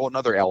brings in a whole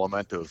nother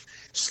element of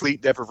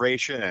sleep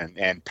deprivation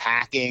and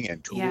packing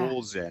and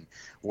tools and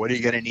what are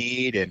you going to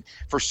need. And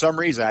for some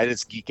reason, I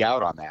just geek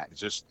out on that. It's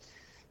just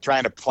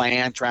trying to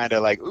plan, trying to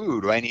like, ooh,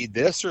 do I need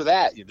this or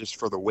that? Just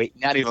for the weight,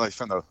 not even like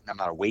I'm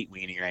not a weight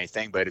weaning or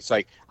anything, but it's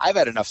like, I've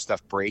had enough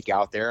stuff break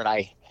out there and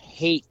I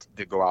hate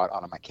to go out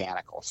on a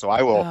mechanical. So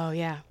I will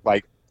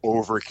like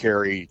over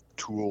carry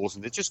tools.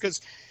 And it's just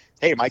because,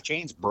 hey, my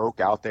chains broke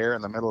out there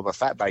in the middle of a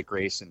fat bike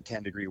race in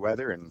 10-degree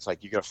weather. And it's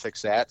like, you got to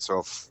fix that.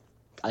 So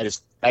I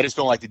just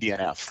don't like the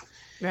DNF.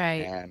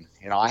 Right. And,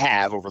 I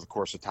have over the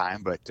course of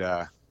time, but,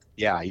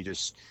 you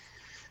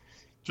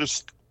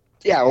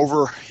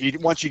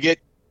once you get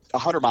a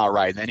 100-mile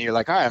ride, and then you're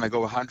like, all right, I'm going to go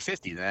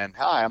 150. Then,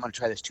 I'm going to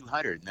try this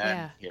 200. And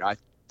then, I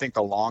think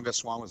the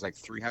longest one was like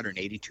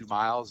 382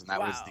 miles. And that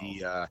was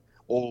the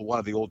one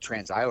of the old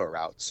Trans-Iowa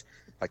routes,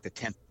 like the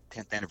 10th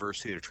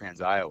anniversary of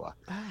Trans-Iowa.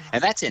 Oh.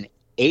 And that's in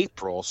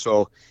April.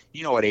 So,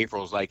 what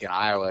April is like in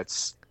Iowa.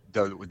 It's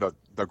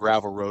the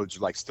gravel roads are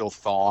like still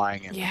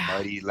thawing and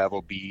muddy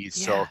level B's.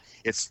 So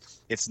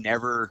it's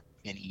never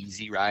an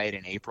easy ride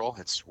in April.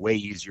 It's way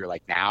easier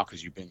like now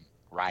because you've been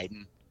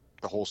riding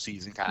the whole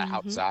season kind of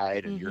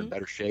outside and you're in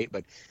better shape.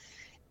 But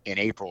in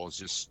April it's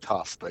just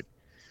tough. But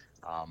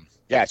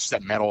it's just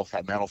that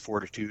mental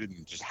fortitude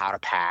and just how to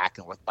pack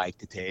and what bike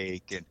to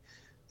take. And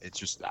it's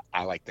just,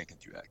 I like thinking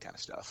through that kind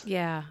of stuff.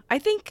 Yeah, I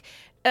think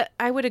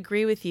I would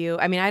agree with you.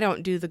 I mean, I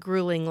don't do the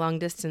grueling long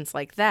distance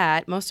like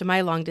that. Most of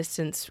my long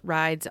distance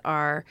rides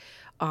are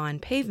on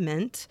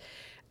pavement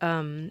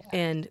and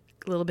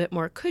a little bit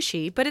more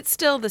cushy, but it's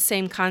still the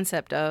same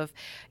concept of,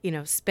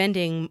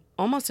 spending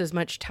almost as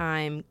much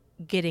time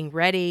getting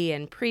ready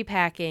and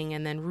pre-packing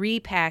and then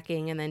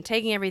repacking and then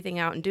taking everything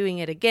out and doing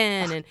it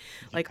again and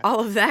like all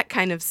of that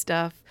kind of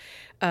stuff,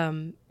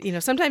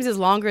 sometimes is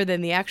longer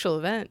than the actual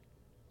event.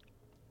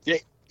 Yeah,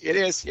 it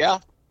is. Yeah.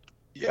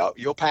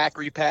 You'll pack,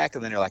 repack,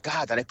 and then you're like,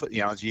 God, did I put,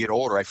 as you get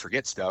older, I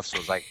forget stuff. So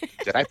it's like,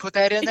 did I put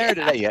that in there?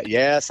 Did I? Yeah,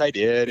 yes, I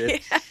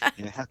did.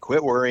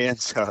 Quit worrying.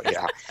 So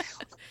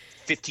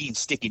 15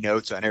 sticky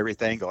notes on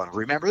everything going,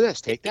 remember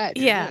this, take that.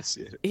 This.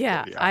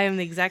 Yeah. I am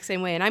the exact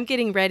same way. And I'm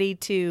getting ready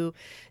to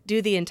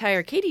do the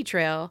entire Katy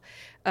Trail,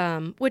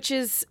 which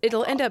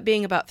it'll end up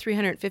being about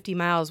 350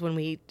 miles when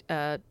we,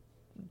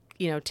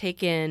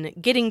 take in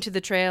getting to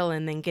the trail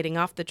and then getting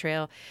off the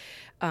trail.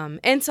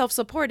 And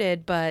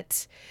self-supported,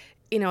 but,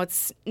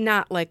 it's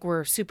not like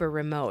we're super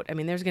remote. I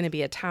mean, there's going to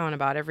be a town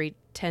about every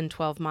 10,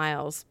 12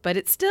 miles, but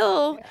it's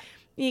still,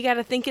 you got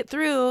to think it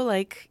through.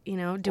 Like,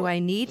 do I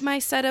need my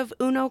set of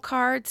Uno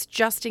cards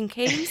just in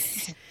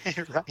case?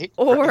 Right.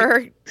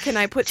 Or can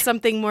I put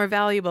something more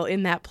valuable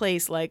in that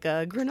place, like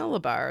a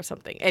granola bar or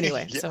something?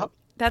 Anyway, so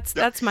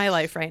that's my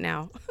life right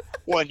now.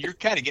 Well, and you're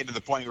kind of getting to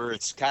the point where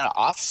it's kind of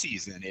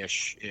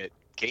off-season-ish at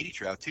Katy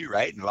Trail too,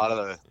 right? And a lot of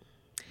the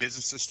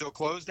businesses still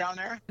closed down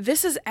there?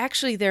 This is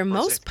actually their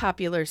most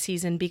popular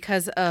season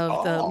because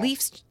of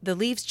the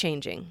leaves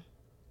changing.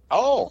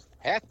 Oh,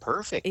 heck,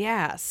 perfect.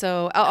 Yeah.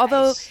 So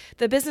although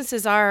the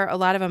businesses a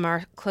lot of them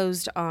are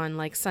closed on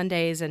like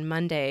Sundays and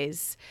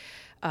Mondays.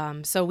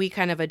 So we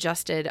kind of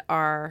adjusted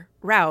our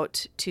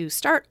route to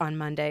start on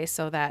Monday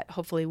so that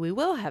hopefully we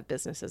will have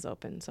businesses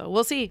open. So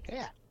we'll see.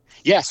 Yeah.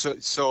 Yeah.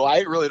 So I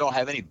really don't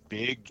have any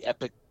big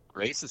epic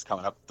races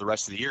coming up the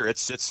rest of the year.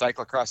 It's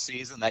cyclocross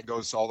season that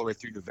goes all the way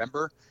through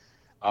November.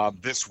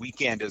 This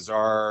weekend is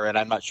and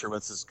I'm not sure when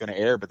this is going to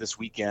air, but this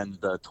weekend,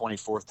 the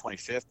 24th,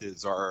 25th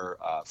is our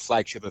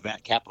flagship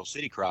event, Capital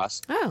City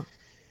Cross. Oh.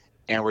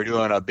 And we're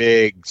doing a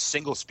big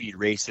single speed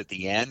race at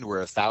the end.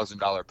 We're $1,000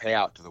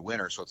 payout to the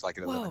winner. So it's like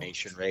an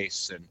elimination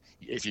race. And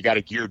if you got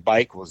a geared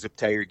bike, we'll zip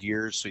tie your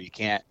gears so you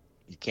can't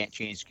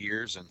change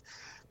gears.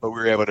 But we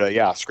were able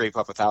to, scrape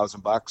up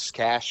 $1,000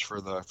 cash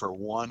for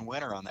one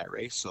winner on that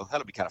race. So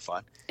that'll be kind of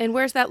fun. And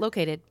where's that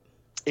located?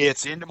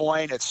 It's in Des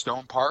Moines at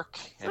Stone Park,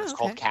 and it's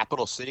called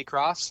Capital City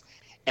Cross.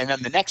 And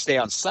then the next day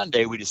on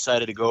Sunday, we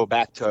decided to go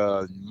back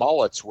to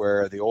Mullets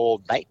where the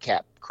old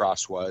Nightcap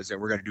Cross was,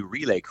 and we're going to do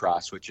Relay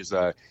Cross, which is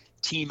a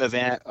team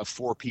event of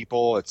 4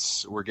 people.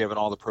 We're giving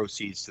all the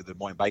proceeds to the Des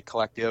Moines Bike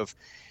Collective,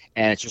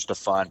 and it's just a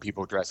fun.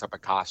 People dress up in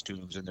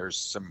costumes, and there's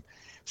some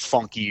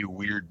funky,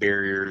 weird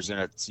barriers,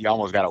 and you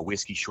almost got a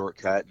whiskey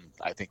shortcut. And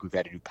I think we've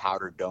had to do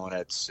powdered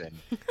donuts and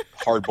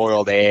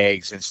hard-boiled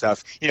eggs and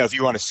stuff. If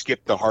you want to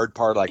skip the hard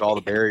part, like all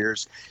the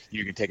barriers,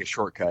 you can take a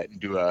shortcut and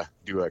do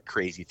a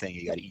crazy thing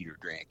you got to eat or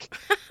drink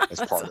as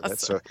part of it.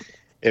 So,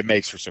 it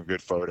makes for some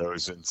good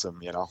photos and some,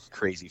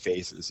 crazy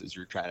faces as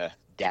you're trying to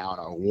down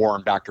a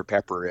warm Dr.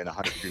 Pepper in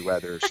 100-degree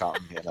weather or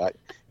something.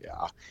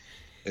 Yeah,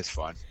 it's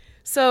fun.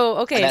 So,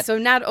 okay, so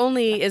not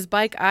only is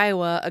Bike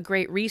Iowa a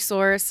great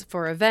resource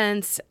for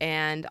events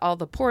and all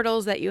the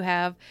portals that you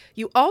have,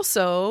 you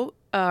also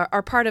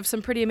are part of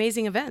some pretty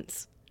amazing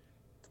events.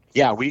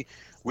 Yeah, we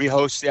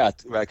host,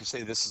 like I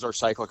say, this is our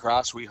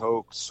cyclocross. We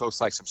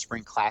host like some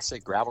spring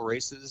classic gravel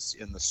races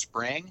in the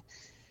spring.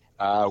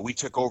 We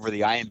took over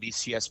the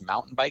IMBCS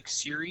mountain bike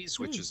series,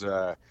 which is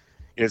a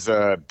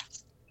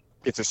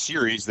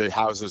series that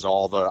houses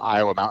all the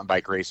Iowa mountain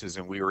bike races,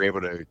 and we were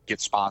able to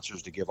get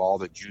sponsors to give all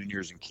the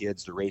juniors and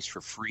kids the race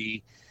for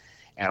free,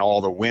 and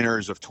all the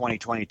winners of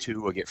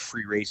 2022 will get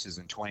free races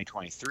in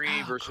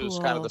 2023 versus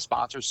kind of the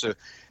sponsors.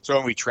 So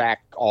when we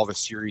track all the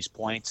series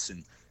points,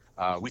 and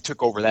we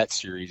took over that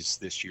series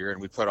this year,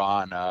 and we put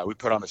on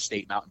the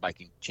state mountain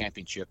biking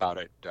championship out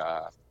at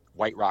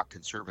White Rock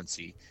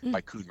Conservancy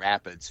by Coon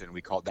Rapids, and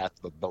we called that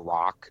the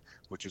Rock,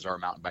 which is our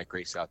mountain bike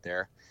race out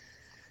there.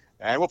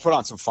 And we'll put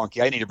on some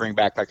funky. I need to bring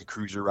back like a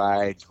cruiser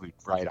ride. We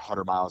ride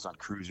 100 miles on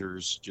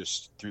cruisers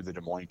just through the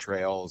Des Moines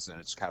trails, and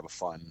it's kind of a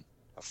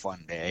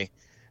fun day,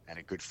 and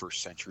a good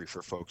first century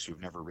for folks who've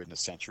never ridden a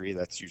century.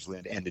 That's usually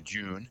at the end of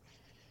June.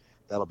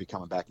 That'll be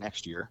coming back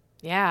next year.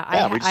 Yeah, I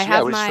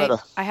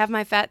have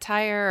my Fat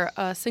Tire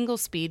single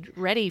speed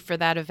ready for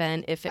that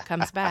event if it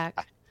comes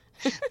back.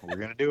 We're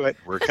gonna do it.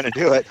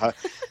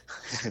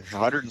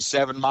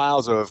 107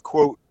 miles of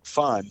quote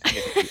fun.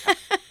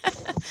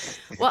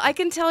 Well, I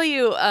can tell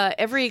you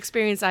every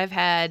experience I've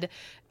had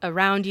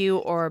around you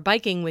or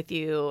biking with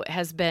you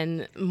has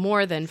been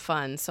more than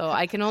fun. So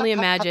I can only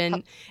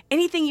imagine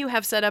anything you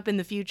have set up in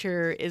the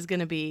future is going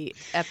to be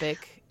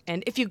epic.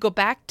 And if you go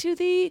back to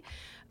the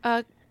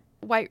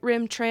White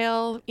Rim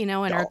Trail, and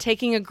are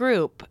taking a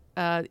group,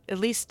 at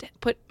least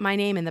put my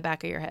name in the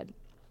back of your head.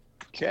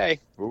 Okay,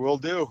 we will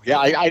do. Yeah,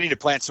 I need to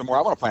plan some more.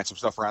 I want to plan some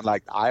stuff around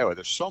like Iowa.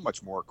 There's so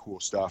much more cool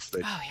stuff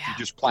that if you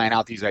just plan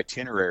out these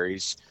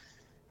itineraries,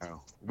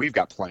 we've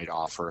got plenty to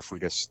offer if we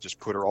just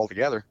put her all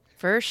together.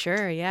 For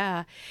sure,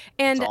 yeah.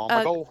 And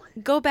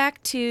go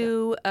back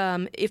to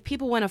if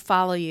people want to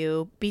follow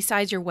you,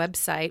 besides your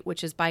website,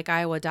 which is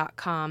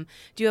bikeiowa.com,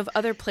 do you have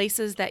other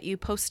places that you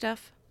post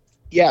stuff?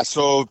 Yeah,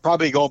 so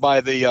probably going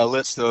by the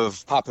list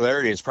of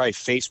popularity is probably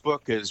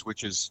Facebook,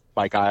 which is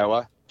Bike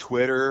Iowa.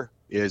 Twitter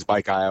is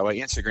Bike Iowa.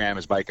 Instagram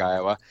is Bike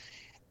Iowa.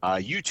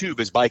 YouTube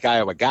is Bike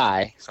Iowa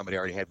Guy. Somebody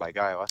already had Bike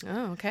Iowa.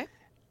 Oh, okay.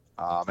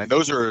 And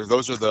those are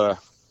the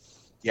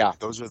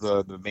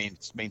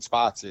main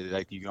spots.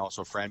 Like, you can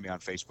also friend me on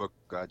Facebook,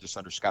 just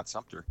under Scott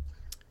Sumter.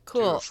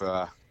 Cool. If,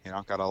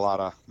 got a lot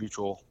of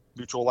mutual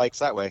likes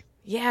that way.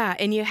 Yeah,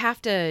 and you have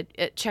to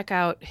check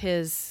out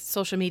his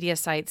social media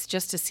sites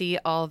just to see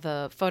all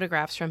the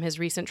photographs from his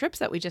recent trips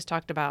that we just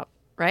talked about,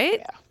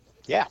 right?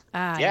 Yeah.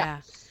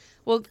 Yeah.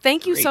 Well,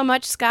 thank you so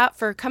much, Scott,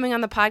 for coming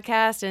on the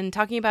podcast and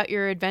talking about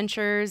your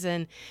adventures.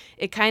 And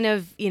it kind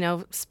of,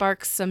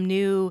 sparks some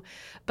new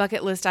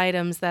bucket list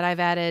items that I've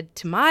added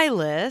to my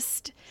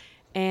list.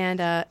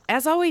 And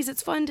as always,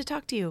 it's fun to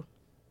talk to you.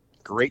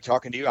 Great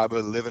talking to you. I'll be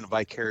living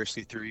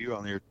vicariously through you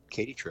on your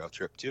Katy Trail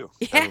trip, too.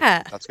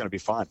 Yeah. That's going to be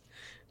fun.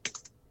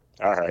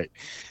 All right.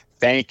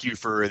 Thank you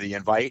for the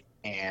invite,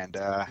 and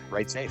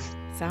ride safe.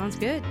 Sounds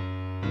good.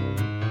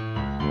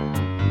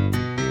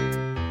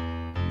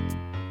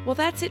 Well,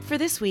 that's it for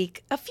this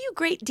week. A few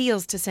great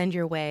deals to send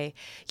your way.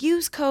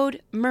 Use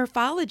code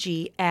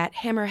Murphology at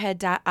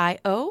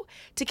hammerhead.io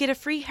to get a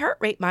free heart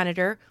rate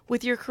monitor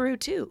with your crew,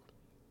 too.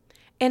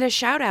 And a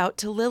shout out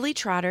to Lily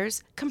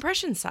Trotter's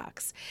compression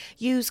socks.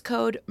 Use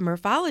code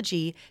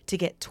Murphology to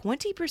get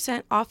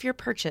 20% off your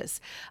purchase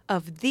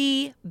of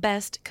the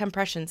best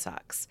compression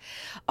socks.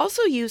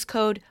 Also use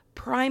code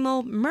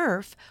Primal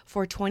Murph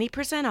for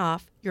 20%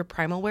 off your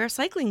Primal Wear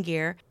cycling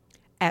gear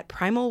at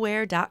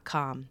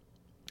primalwear.com.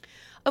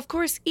 Of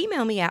course,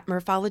 email me at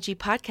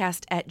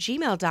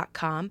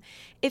murphologypodcast@gmail.com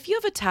if you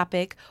have a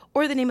topic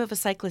or the name of a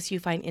cyclist you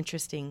find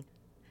interesting.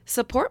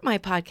 Support my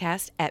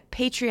podcast at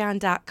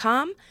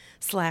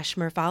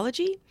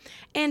patreon.com/Murphology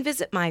and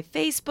visit my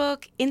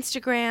Facebook,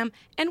 Instagram,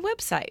 and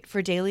website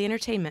for daily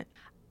entertainment.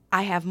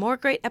 I have more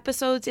great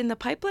episodes in the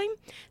pipeline,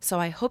 so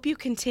I hope you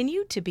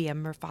continue to be a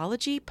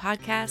Murphology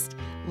podcast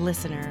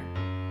listener.